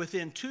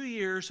 Within 2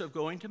 years of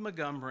going to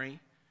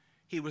Montgomery,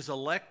 he was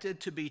elected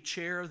to be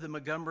chair of the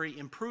Montgomery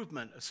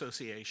Improvement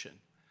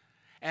Association.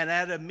 And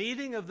at a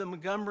meeting of the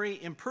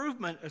Montgomery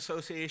Improvement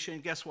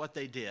Association, guess what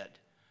they did?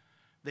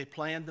 They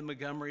planned the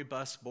Montgomery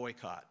bus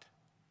boycott.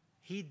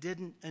 He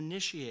didn't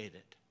initiate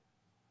it.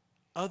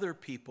 Other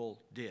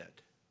people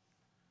did.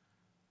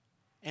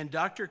 And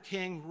Dr.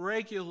 King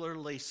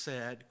regularly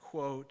said,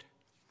 quote,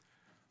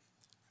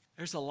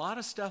 "There's a lot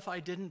of stuff I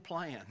didn't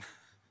plan.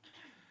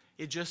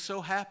 It just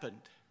so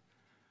happened.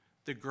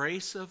 The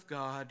grace of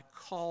God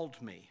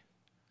called me.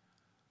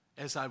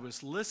 As I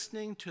was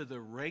listening to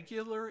the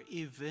regular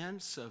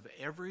events of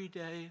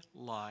everyday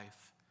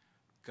life,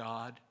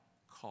 God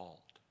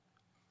called."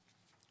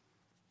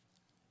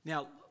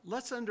 Now,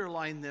 let's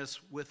underline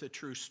this with a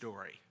true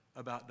story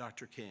about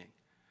Dr. King.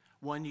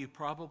 one you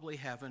probably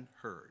haven't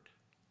heard.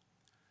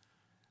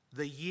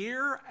 The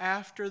year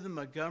after the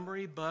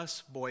Montgomery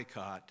bus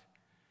boycott,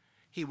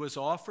 he was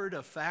offered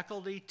a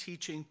faculty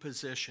teaching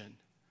position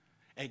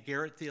at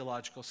Garrett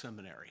Theological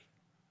Seminary,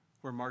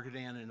 where Margaret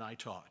Ann and I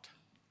taught.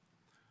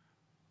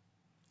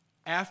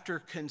 After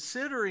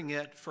considering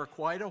it for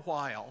quite a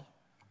while,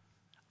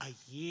 a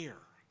year,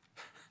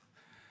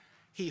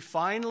 he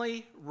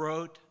finally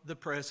wrote the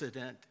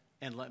president,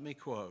 and let me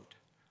quote,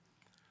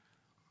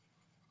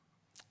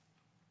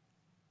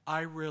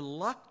 "I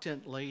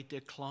reluctantly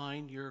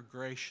decline your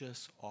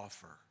gracious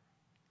offer.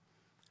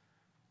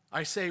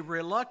 I say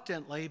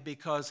reluctantly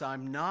because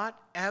I'm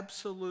not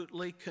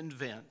absolutely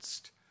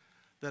convinced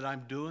that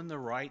I'm doing the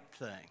right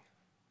thing."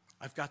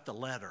 I've got the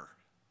letter.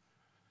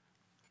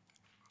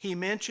 He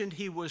mentioned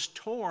he was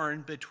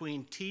torn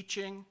between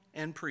teaching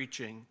and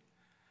preaching,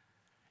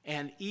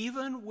 and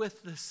even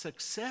with the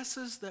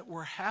successes that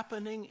were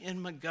happening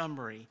in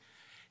Montgomery,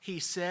 he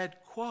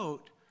said,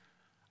 quote,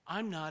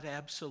 "I'm not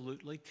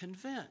absolutely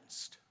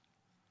convinced."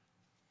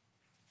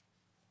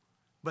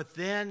 But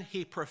then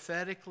he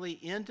prophetically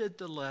ended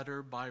the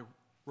letter by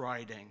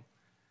writing,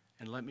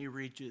 and let me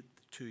read it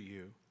to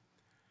you.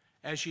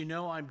 "As you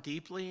know, I'm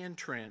deeply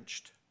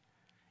entrenched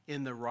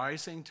in the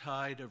rising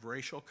tide of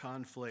racial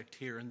conflict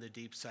here in the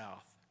Deep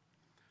South.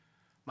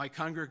 My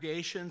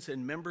congregations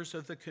and members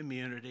of the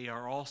community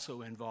are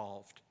also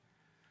involved.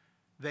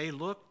 They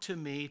look to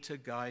me to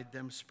guide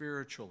them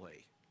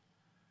spiritually.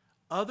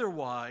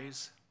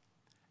 Otherwise,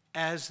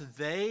 as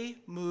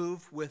they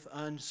move with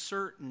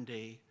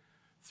uncertainty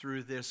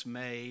through this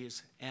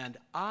maze, and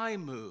I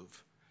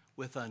move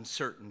with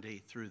uncertainty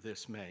through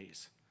this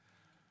maze,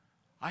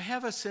 I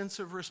have a sense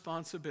of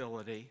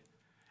responsibility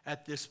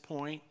at this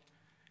point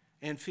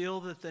and feel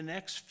that the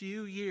next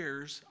few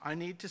years I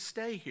need to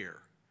stay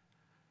here.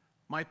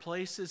 My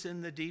place is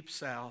in the Deep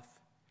South,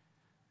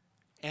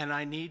 and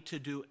I need to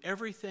do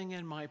everything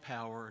in my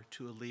power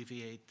to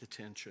alleviate the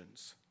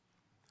tensions.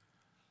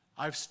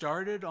 I've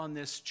started on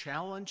this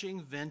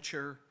challenging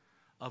venture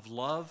of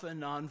love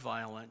and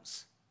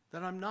nonviolence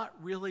that I'm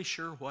not really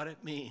sure what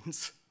it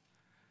means,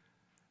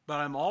 but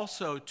I'm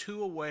also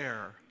too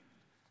aware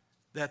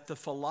that the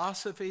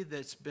philosophy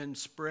that's been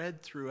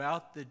spread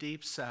throughout the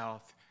Deep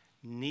South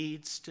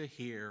needs to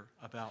hear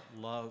about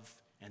love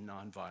and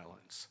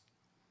nonviolence.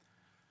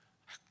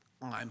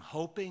 I'm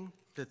hoping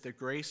that the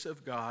grace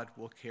of God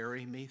will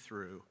carry me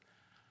through.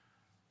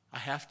 I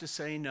have to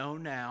say no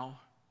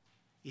now,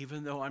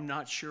 even though I'm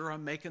not sure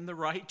I'm making the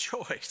right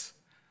choice,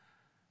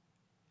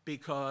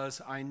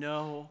 because I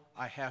know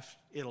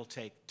it'll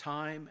take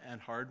time and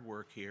hard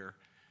work here,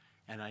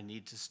 and I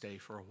need to stay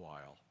for a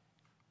while.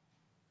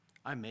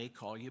 I may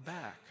call you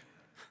back."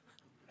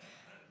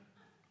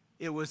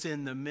 It was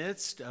in the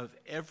midst of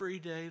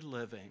everyday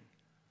living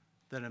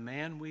that a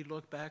man we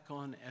look back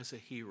on as a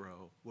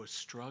hero was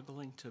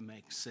struggling to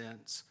make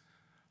sense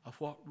of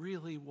what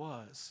really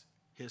was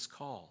his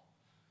call.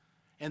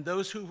 And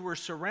those who were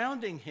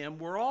surrounding him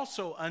were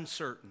also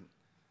uncertain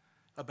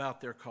about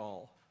their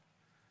call.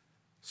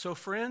 So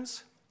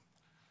friends,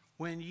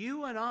 when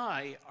you and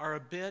I are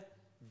a bit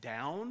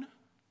down,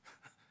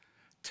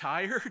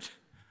 tired,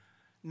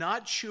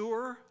 not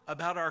sure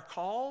about our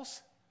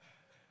calls,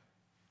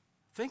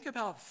 think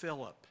about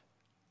Philip.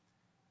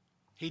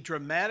 He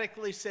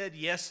dramatically said,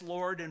 "Yes,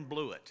 Lord," and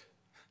blew it.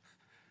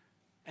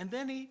 And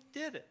then he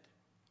did it.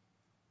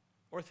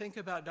 Or think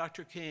about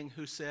Dr. King,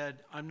 who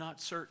said, "I'm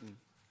not certain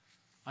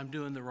I'm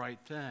doing the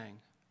right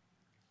thing,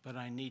 but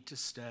I need to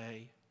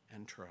stay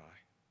and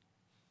try."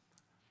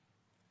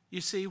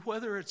 You see,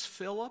 whether it's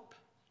Philip,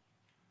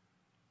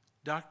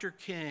 Dr.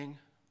 King,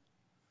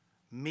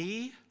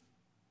 me,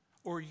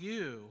 or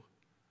you,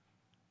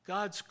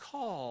 God's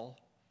call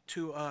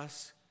to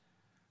us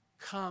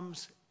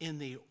comes in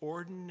the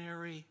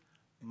ordinary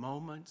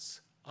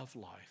moments of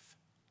life.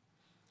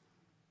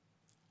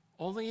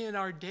 Only in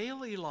our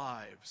daily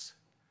lives,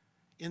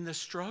 in the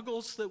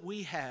struggles that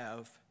we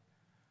have,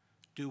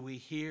 do we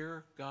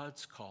hear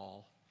God's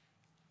call,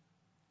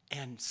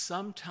 and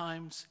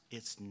sometimes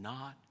it's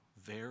not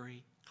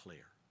very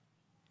clear.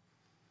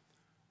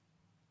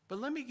 But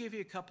let me give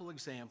you a couple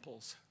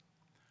examples.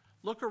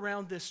 Look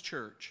around this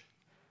church.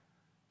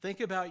 Think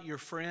about your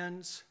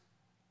friends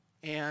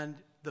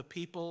and the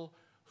people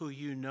who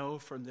you know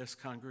from this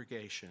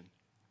congregation.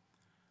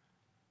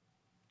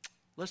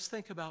 Let's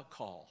think about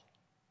call.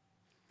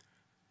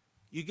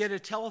 You get a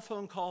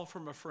telephone call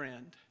from a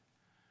friend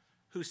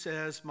who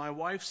says, "My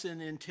wife's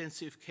in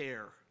intensive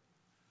care.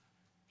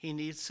 He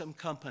needs some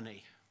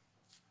company."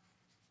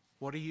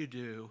 What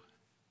do?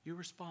 You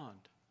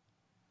respond.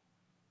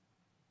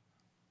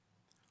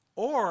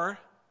 Or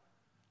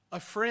a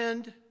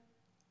friend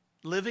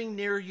living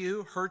near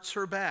you hurts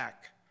her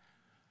back.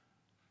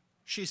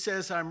 She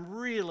says, "I'm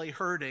really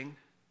hurting,"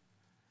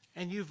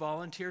 and you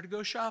volunteer to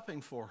go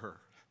shopping for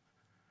her.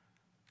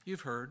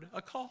 You've heard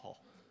a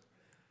call.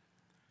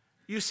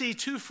 You see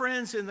two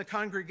friends in the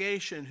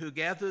congregation who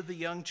gather the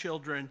young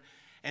children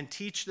and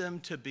teach them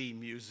to be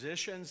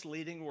musicians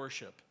leading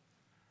worship.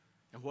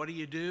 And what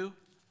do?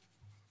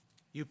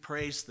 You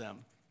praise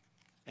them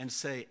and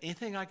say,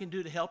 anything I can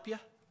do to help you?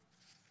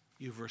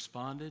 You've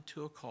responded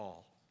to a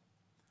call.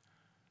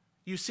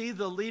 You see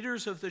the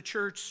leaders of the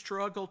church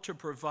struggle to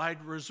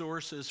provide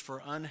resources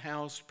for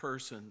unhoused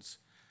persons.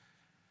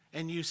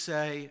 And you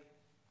say,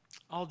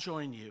 I'll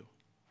join you.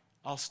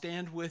 I'll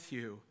stand with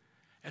you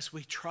as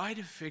we try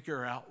to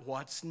figure out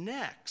what's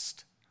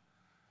next.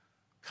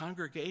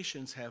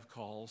 Congregations have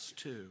calls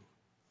too.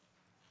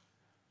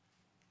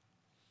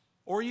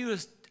 Or you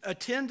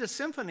attend a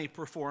symphony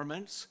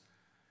performance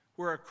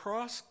where a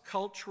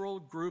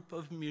cross-cultural group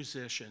of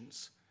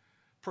musicians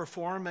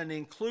perform an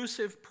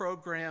inclusive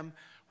program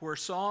where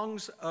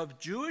songs of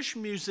Jewish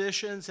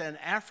musicians and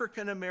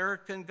African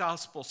American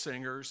gospel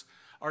singers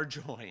are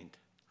joined.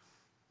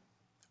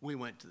 We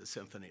went to the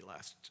symphony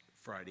last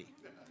Friday.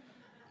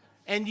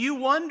 And you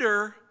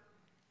wonder,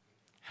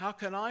 how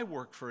can I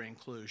work for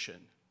inclusion?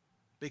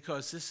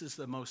 Because this is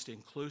the most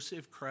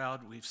inclusive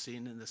crowd we've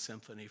seen in the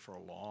symphony for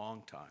a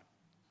long time.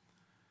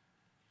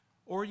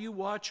 Or you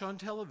watch on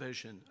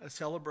television a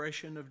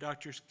celebration of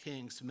Dr.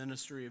 King's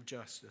Ministry of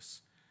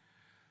Justice,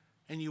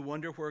 and you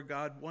wonder where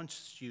God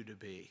wants you to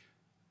be.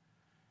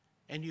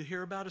 And you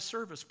hear about a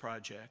service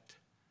project,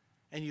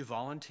 and you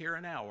volunteer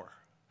an hour.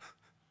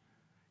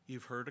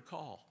 You've heard a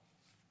call.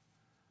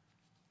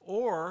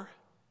 Or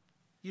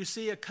you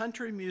see a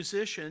country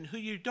musician who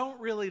you don't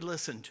really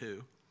listen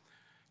to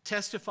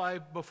testify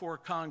before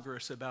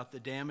Congress about the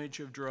damage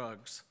of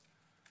drugs,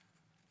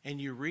 and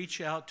you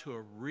reach out to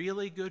a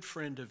really good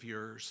friend of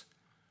yours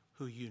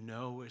who you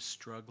know is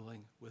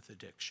struggling with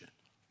addiction.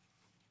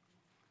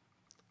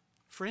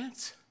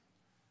 Friends,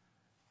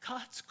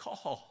 God's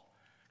call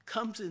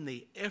comes in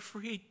the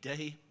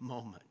everyday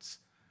moments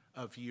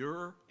of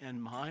your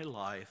and my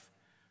life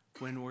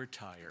when we're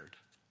tired.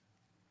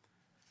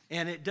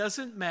 And it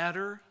doesn't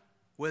matter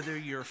whether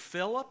you're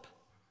Philip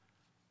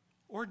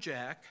or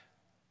Jack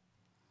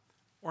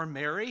or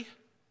Mary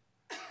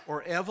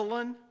or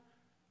Evelyn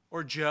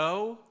or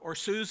Joe or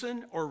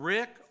Susan or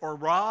Rick or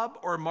Rob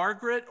or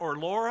Margaret or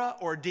Laura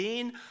or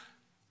Dean.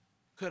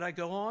 Could I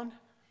go on?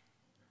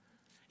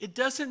 It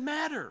doesn't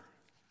matter.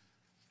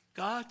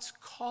 God's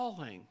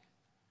calling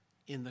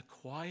in the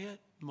quiet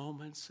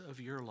moments of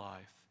your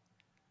life,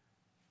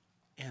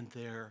 and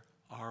there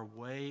are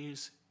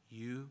ways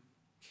you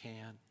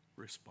can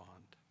respond.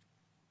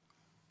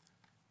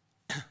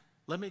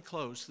 Let me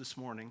close this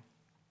morning.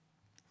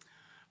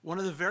 One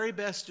of the very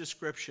best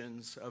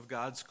descriptions of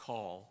God's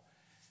call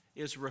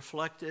is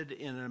reflected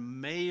in an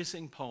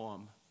amazing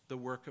poem, The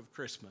Work of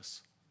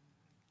Christmas.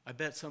 I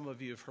bet some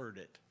of you have heard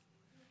it.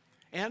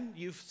 And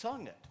you've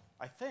sung it,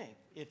 I think.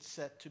 It's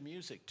set to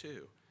music,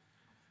 too.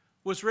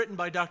 It was written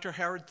by Dr.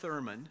 Howard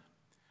Thurman,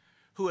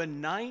 who in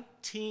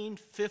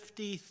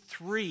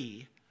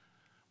 1953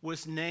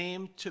 was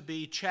named to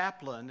be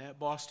chaplain at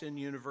Boston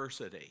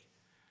University,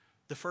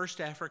 the first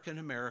African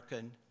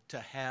American to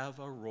have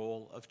a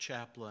role of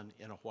chaplain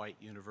in a white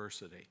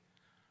university.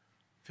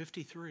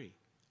 53,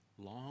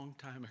 long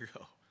time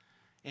ago,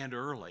 and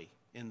early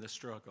in the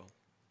struggle.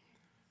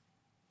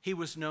 He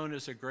was known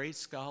as a great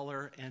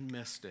scholar and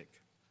mystic.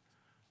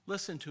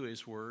 Listen to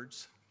his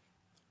words.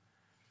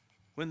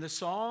 When the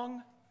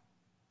song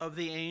of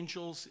the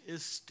angels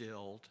is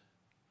stilled,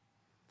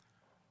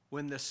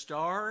 when the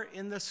star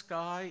in the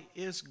sky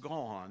is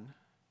gone,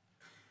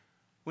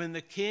 when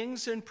the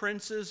kings and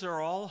princes are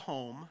all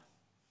home,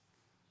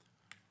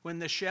 when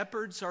the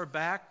shepherds are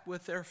back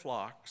with their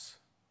flocks,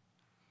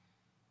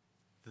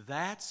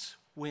 that's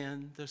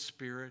when the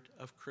spirit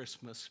of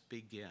Christmas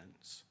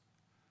begins.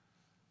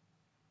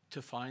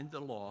 To find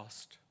the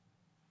lost,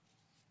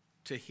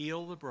 to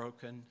heal the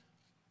broken,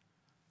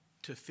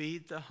 to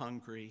feed the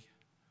hungry,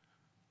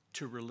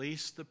 to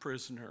release the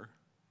prisoner,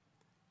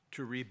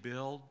 to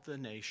rebuild the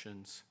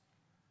nations,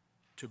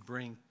 to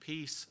bring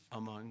peace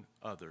among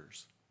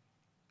others,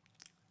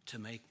 to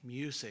make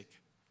music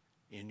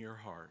in your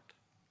heart.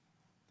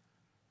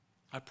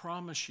 I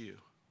promise you,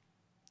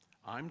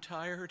 I'm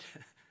tired,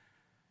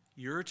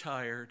 you're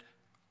tired,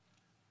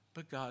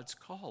 but God's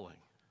calling.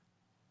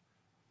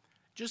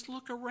 Just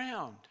look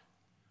around.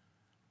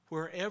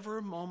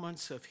 Wherever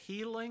moments of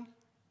healing,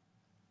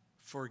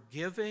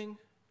 forgiving,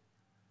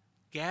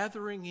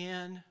 gathering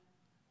in,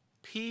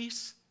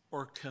 peace,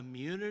 or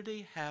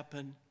community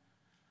happen,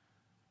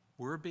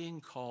 we're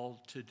being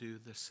called to do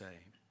the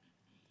same.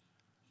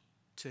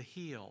 To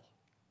heal,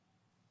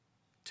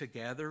 to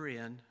gather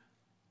in,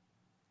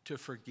 to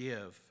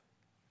forgive,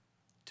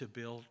 to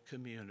build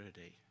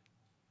community.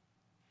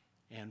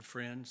 And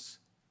friends,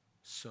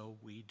 so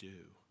we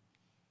do.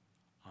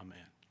 Amen.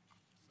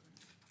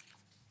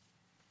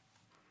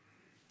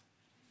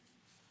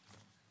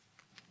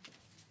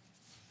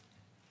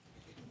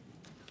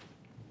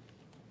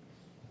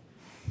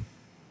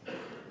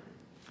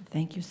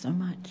 Thank you so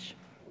much.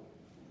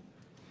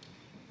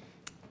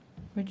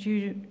 Would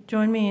you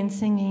join me in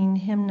singing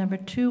hymn number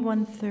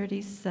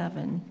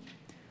 2137,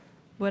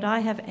 Would I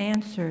Have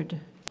Answered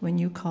When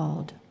You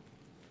Called?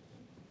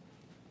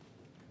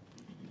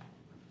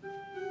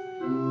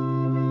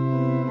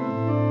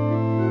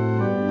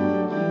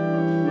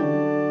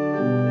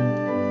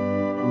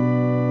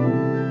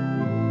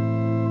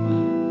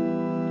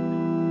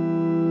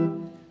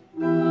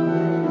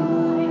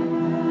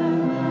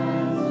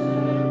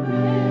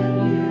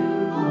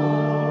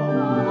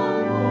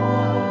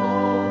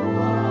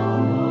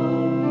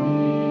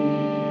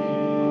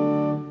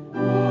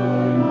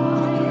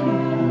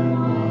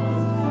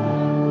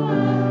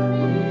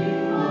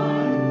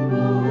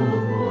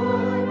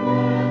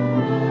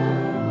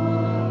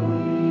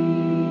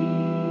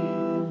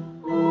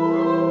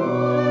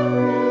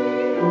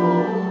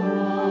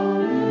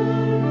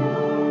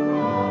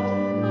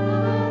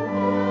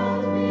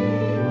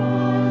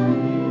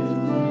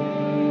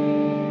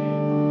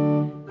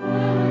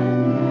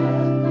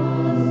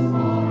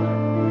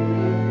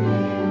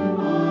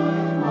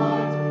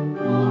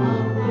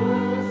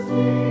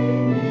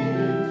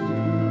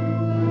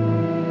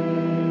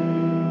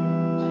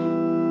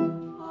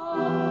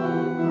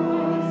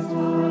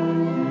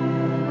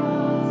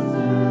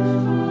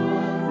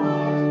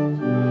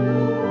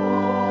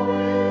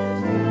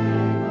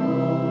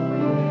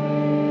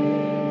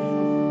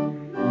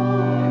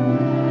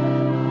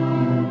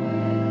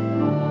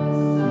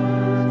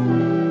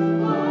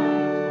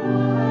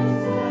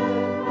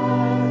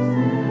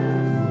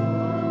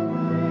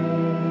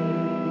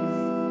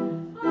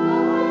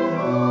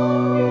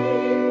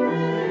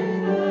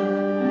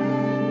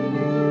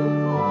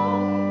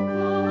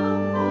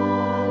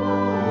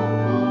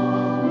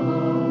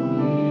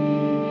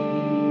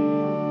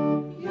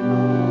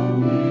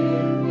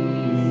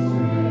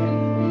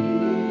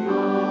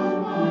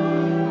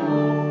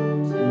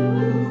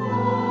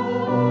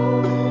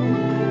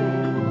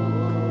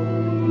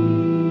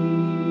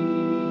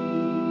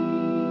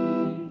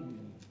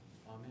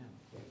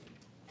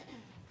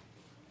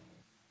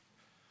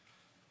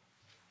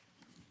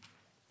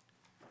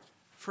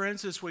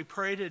 Friends, as we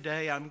pray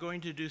today, I'm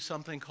going to do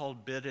something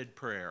called bidded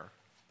prayer.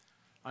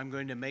 I'm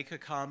going to make a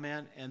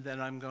comment, and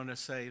then I'm going to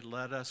say,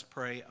 let us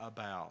pray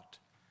about.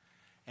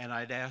 And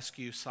I'd ask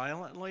you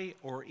silently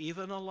or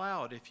even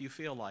aloud, if you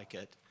feel like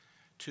it,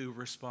 to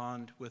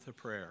respond with a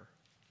prayer.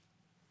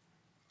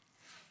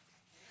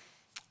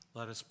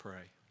 Let us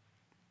pray.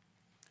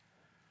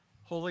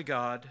 Holy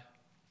God,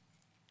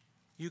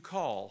 you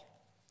call,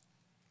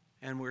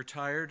 and we're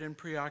tired and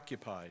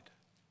preoccupied.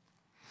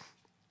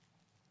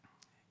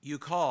 You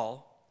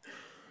call,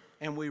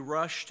 and we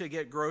rush to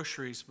get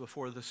groceries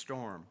before the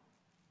storm.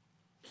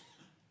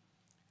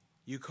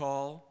 You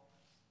call,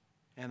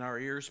 and our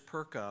ears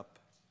perk up.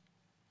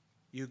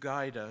 You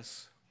guide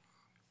us.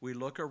 We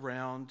look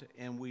around,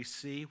 and we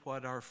see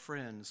what our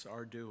friends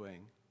are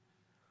doing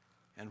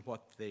and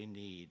what they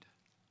need.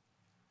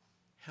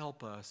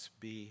 Help us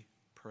be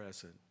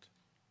present.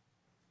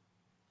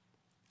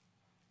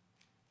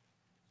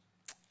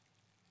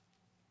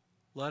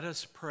 Let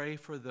us pray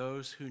for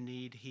those who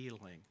need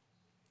healing.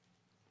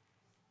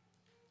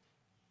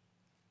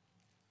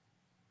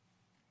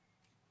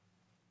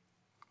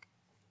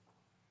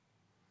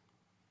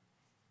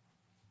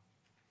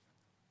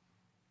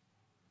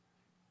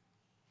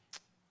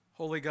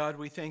 Holy God,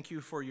 we thank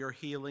you for your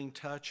healing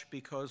touch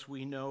because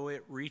we know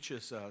it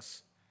reaches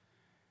us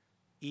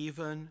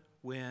even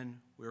when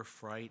we're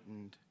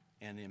frightened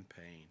and in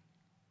pain.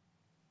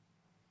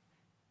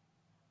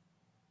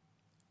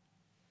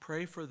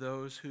 Pray for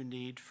those who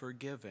need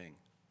forgiving.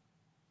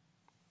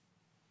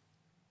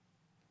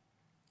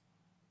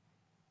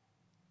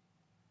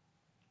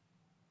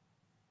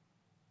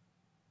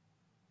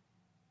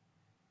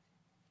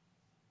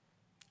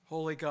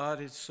 Holy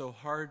God, it's so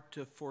hard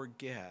to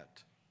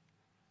forget.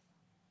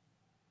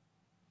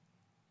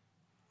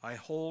 I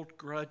hold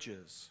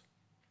grudges.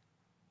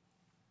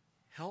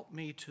 Help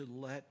me to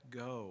let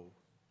go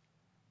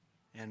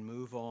and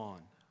move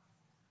on.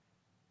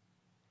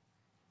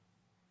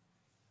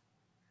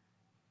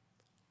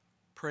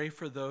 Pray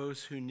for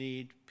those who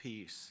need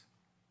peace.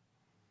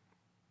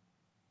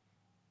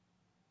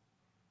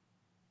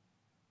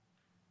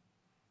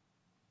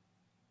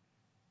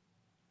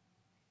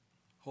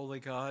 Holy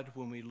God,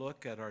 when we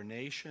look at our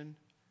nation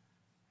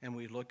and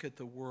we look at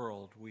the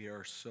world, we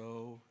are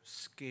so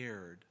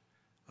scared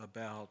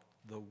about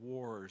the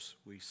wars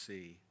we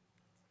see.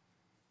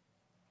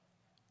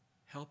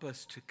 Help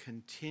us to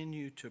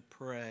continue to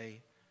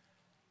pray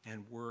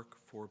and work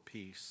for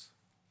peace.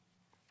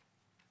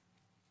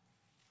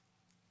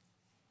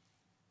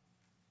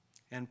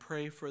 And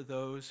pray for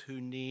those who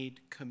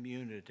need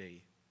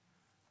community,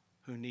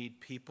 who need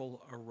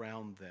people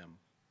around them.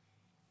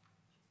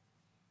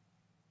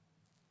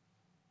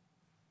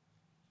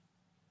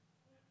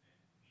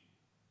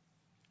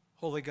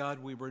 Holy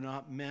God, we were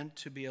not meant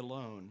to be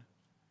alone.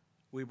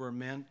 We were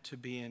meant to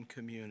be in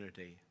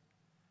community.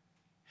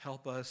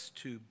 Help us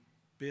to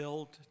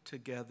build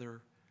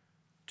together,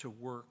 to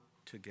work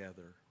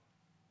together.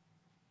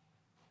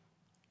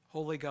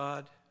 Holy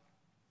God,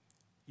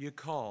 you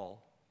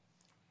call,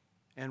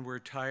 and we're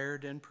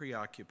tired and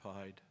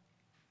preoccupied.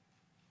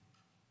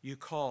 You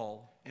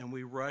call, and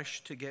we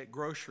rush to get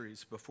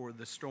groceries before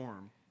the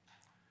storm.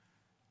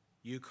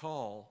 You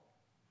call,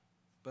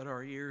 but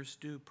our ears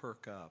do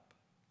perk up.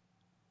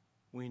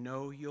 We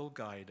know you'll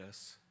guide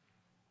us.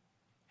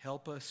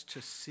 Help us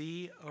to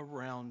see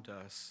around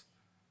us.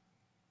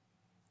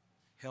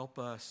 Help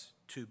us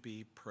to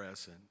be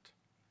present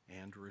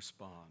and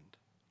respond.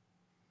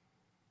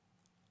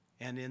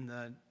 And in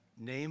the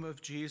name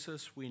of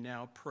Jesus, we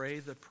now pray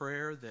the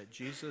prayer that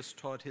Jesus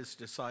taught his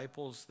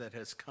disciples that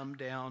has come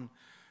down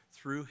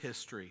through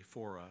history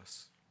for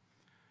us.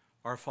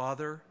 Our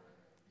Father,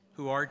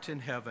 who art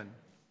in heaven,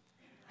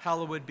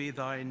 hallowed be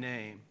thy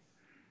name.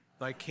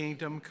 Thy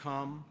kingdom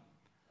come,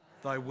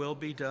 thy will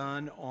be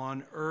done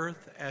on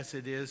earth as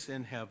it is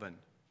in heaven.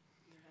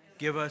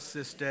 Give us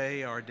this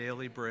day our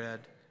daily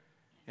bread,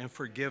 and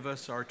forgive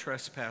us our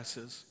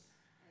trespasses,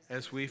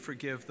 as we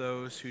forgive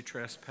those who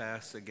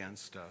trespass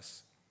against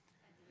us.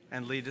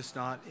 And lead us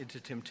not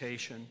into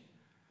temptation,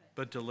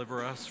 but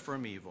deliver us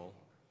from evil.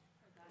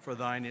 For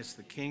thine is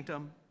the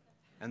kingdom,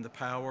 and the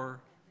power,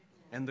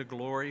 and the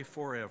glory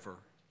forever.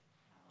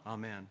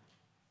 Amen.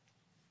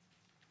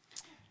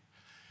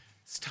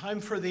 It's time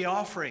for the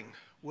offering.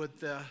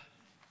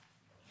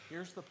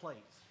 Here's the plates.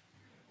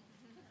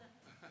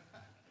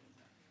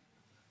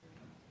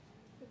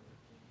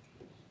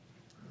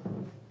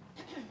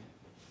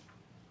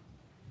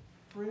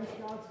 Friends,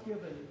 God's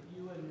given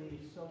you and me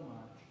so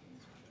much.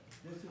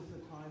 This is the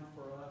time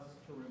for us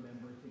to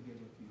remember to give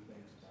a few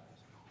things back.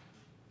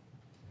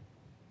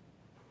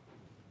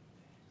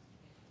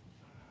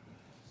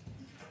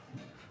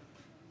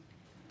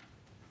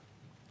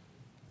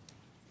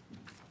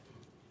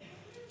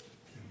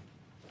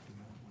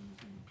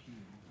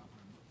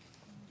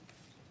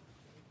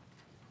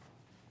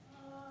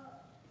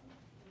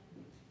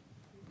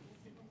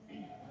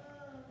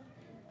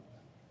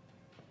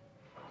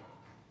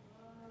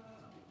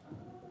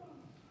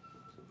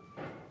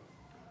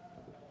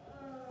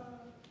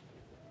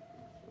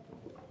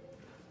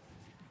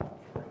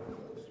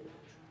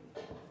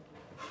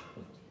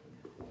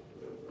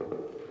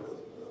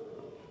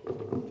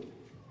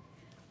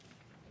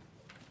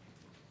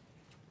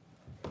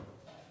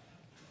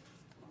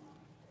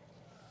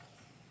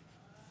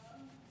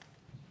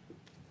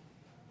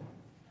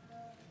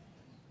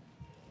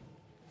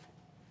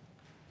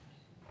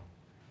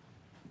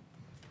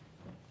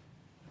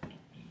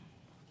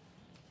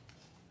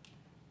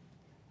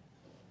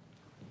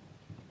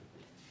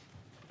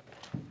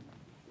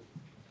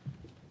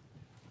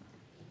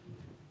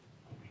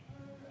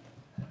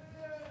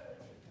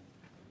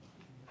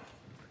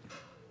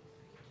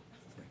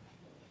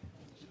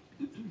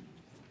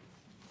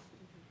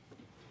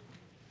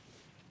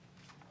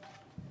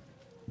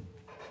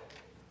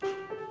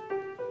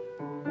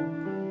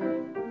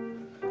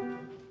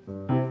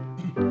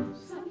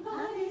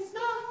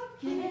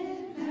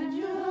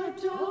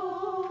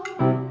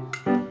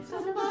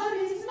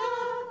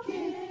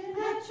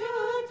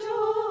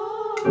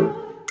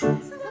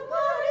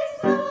 Somebody's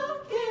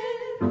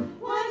knocking,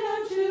 why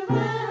don't you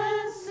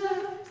answer?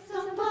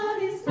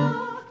 Somebody's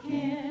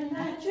knocking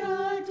at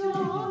your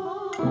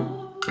door.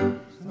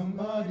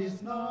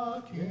 Somebody's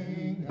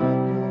knocking at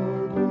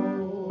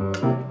your door.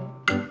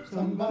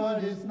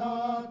 Somebody's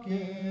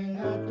knocking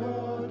at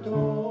your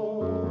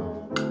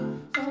door.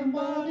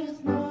 Somebody's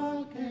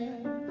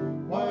knocking,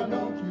 why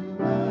don't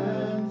you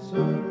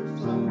answer?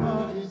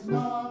 Somebody's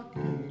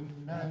knocking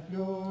at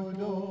your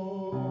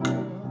door.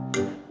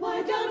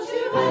 Why don't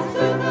you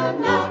answer the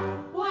knock?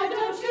 Why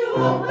don't you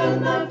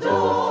open the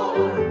door?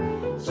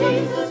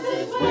 Jesus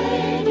is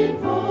waiting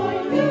for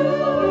you.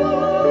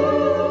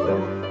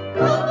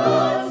 Come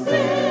on,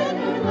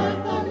 sinner,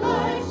 let the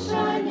light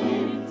shine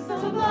in.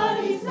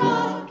 Somebody's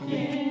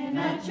knocking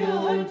at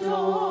your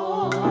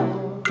door.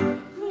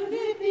 Could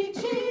it be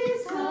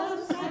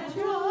Jesus at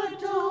your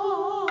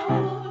door?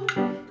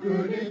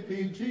 Could it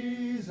be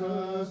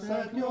Jesus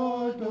at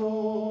your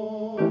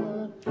door?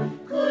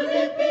 Could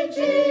it be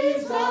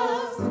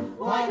Jesus?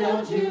 Why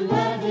don't you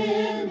let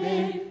him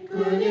in?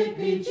 Could it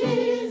be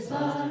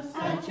Jesus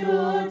at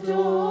your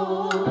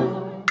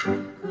door?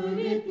 Could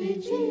it be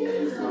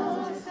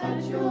Jesus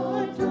at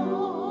your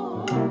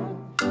door?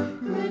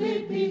 Could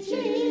it be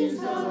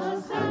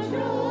Jesus at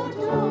your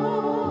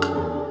door?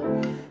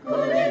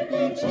 Could it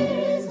be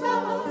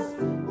Jesus?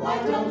 Why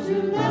don't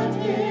you let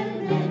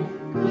him in?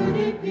 Could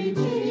it be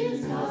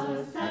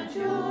Jesus at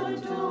your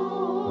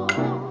door?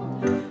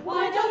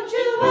 Why don't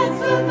you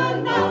answer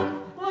the knock?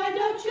 Why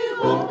don't you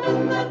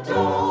open the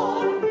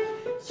door?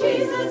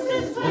 Jesus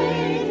is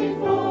waiting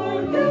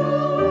for you.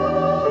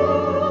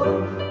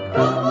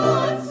 Come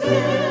on,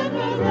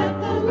 sinner, let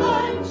the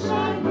light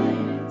shine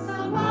in.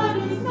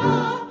 Somebody's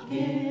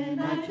knocking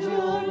at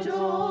your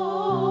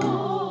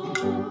door.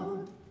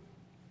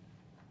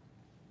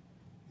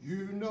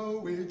 You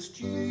know it's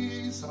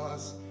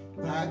Jesus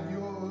at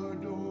your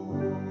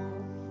door.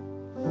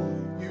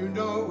 You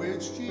know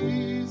it's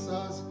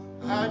Jesus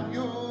at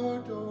your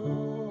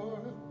door.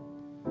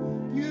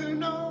 You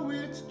know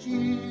it's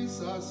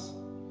Jesus.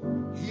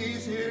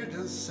 He's here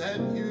to set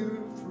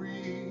you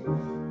free.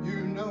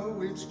 You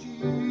know it's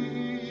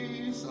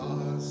Jesus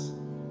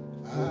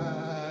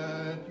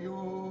at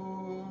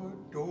your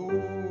door.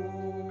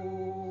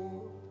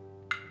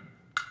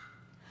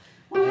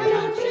 Why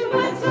don't you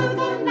answer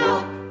the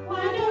knock?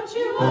 Why don't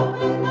you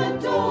open the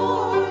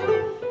door?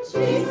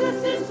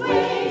 Jesus is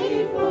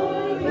waiting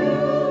for you.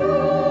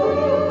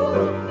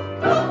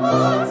 Come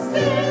on,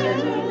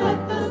 sinner, let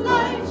the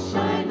light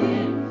shine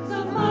in.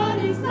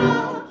 Somebody's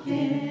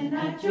knocking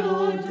at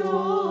your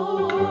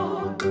door.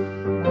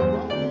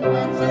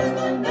 Answer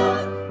the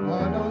knock.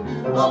 Why don't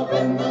you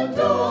Open the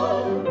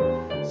door.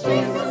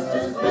 Jesus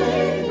is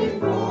waiting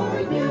for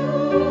you.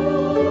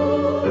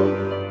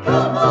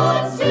 Come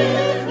on,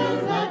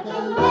 sinners, let the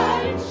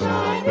light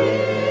shine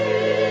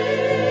in.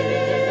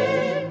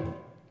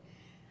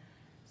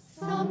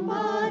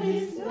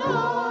 Somebody's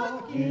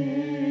knocking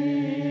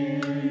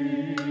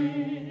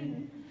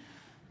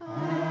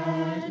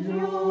at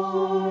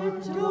your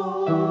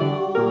door.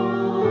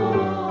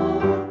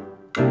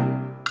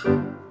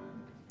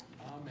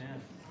 Amen.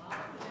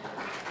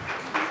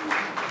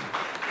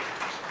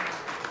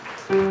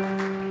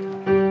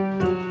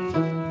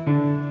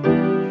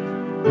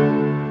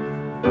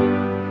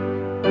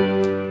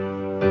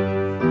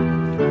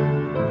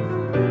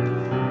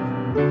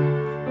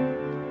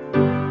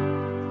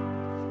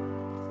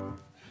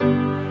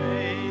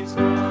 Praise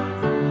God.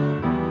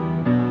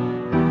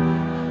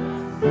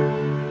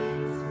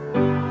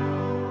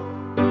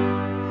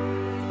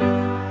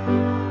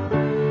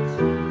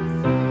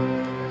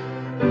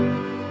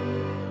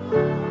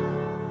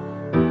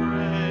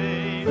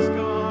 Praise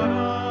God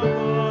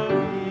above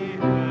the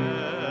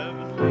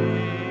heavenly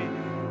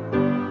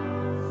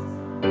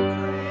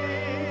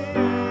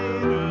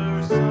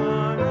Creator,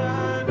 Son,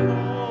 and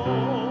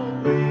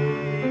Holy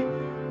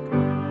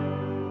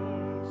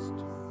Ghost.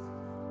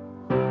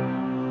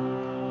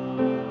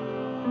 Amen.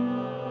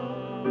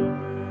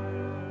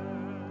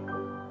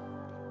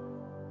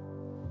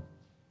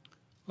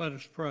 Let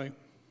us pray.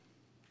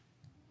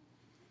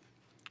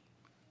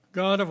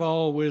 God of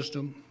all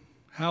wisdom,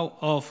 how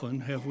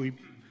often have we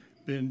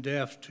been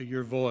deaf to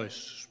your voice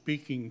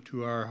speaking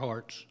to our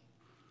hearts,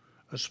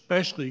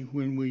 especially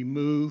when we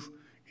move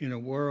in a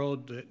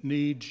world that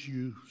needs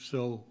you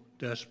so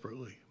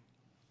desperately.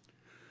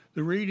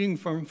 The reading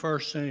from 1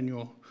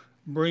 Samuel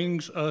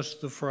brings us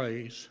the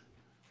phrase,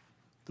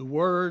 "The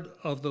word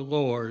of the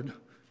Lord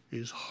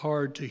is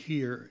hard to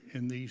hear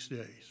in these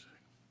days,"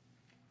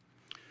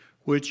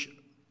 which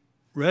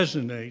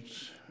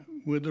resonates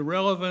with the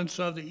relevance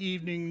of the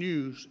evening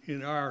news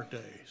in our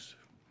days.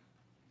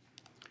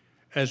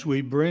 As we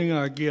bring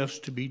our gifts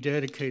to be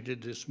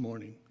dedicated this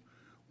morning,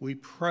 we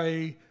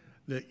pray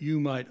that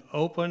you might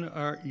open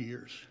our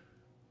ears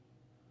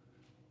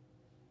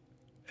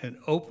and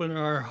open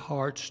our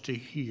hearts to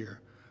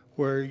hear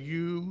where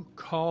you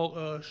call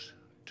us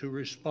to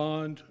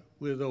respond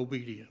with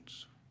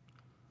obedience,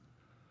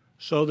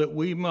 so that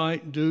we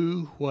might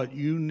do what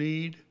you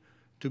need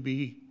to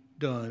be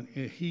done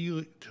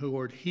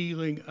toward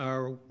healing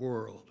our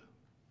world.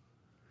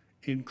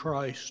 In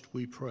Christ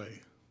we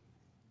pray.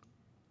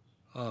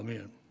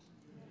 Amen.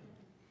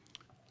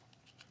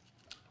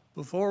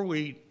 Before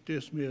we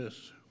dismiss,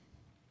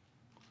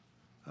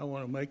 I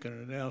want to make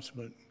an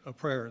announcement, a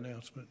prayer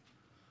announcement.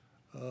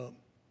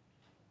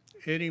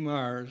 Eddie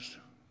Myers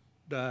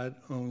died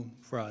on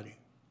Friday,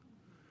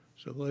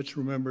 so let's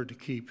remember to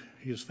keep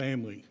his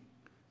family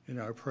in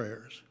our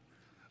prayers.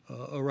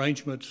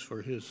 Arrangements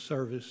for his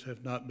service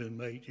have not been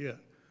made yet,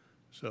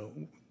 so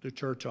the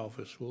church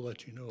office will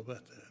let you know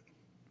about that.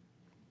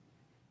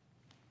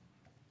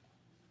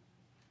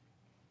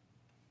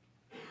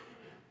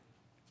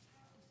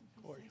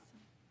 Corey.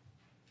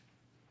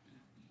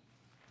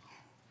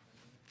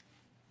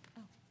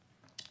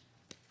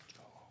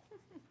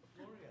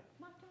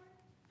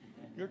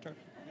 Your turn.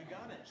 You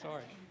got it.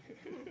 Sorry.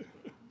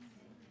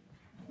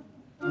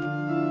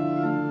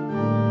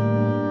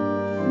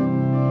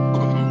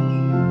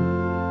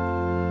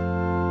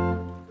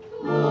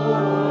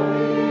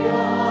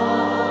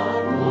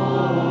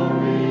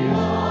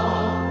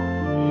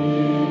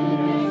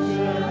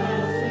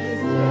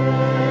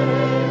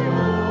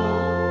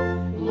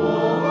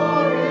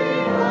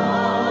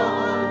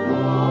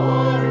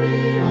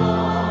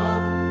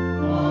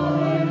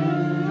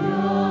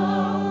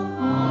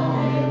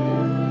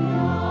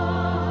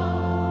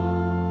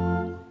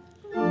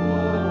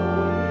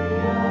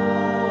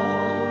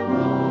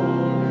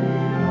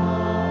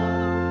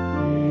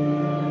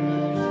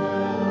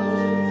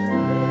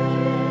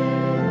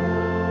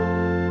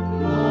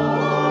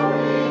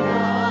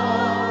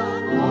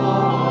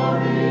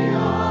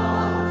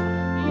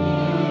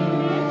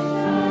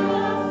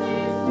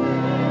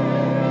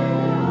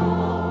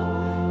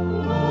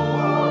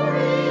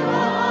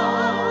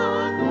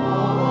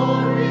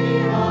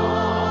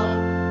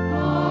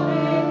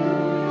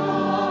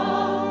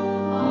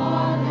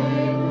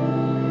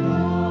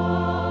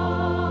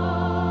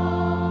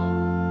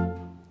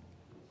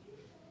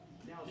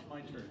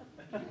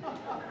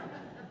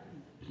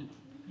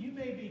 You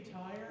may be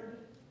tired,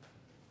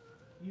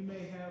 you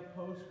may have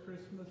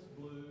post-Christmas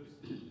blues,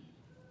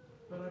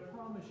 but I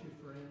promise you,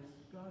 friends,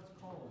 God's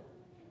calling.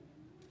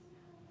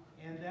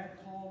 And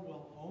that call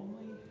will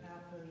only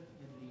happen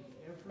in the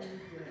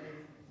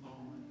everyday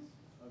moments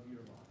of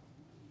your life.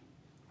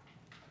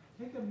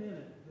 Take a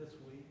minute this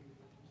week,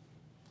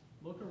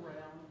 look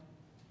around,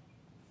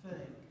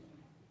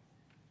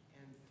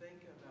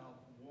 think about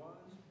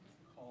one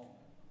call,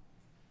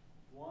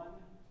 one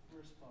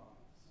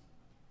response,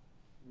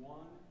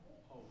 one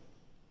hope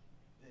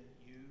that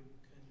you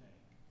can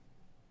make.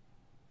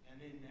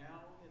 And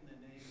now, in the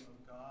name of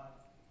God,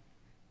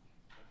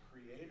 the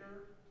Creator,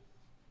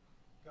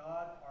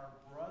 God, our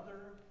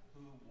brother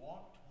who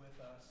walked with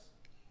us,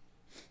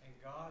 and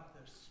God,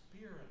 the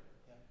Spirit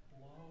that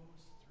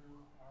blows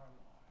through our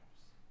lives.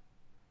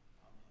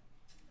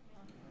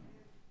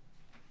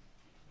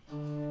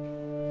 Amen.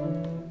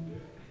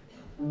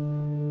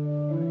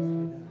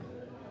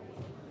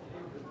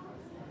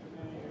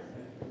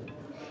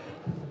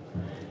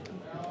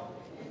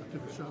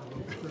 Took a shot of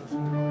Uncle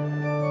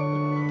Chris.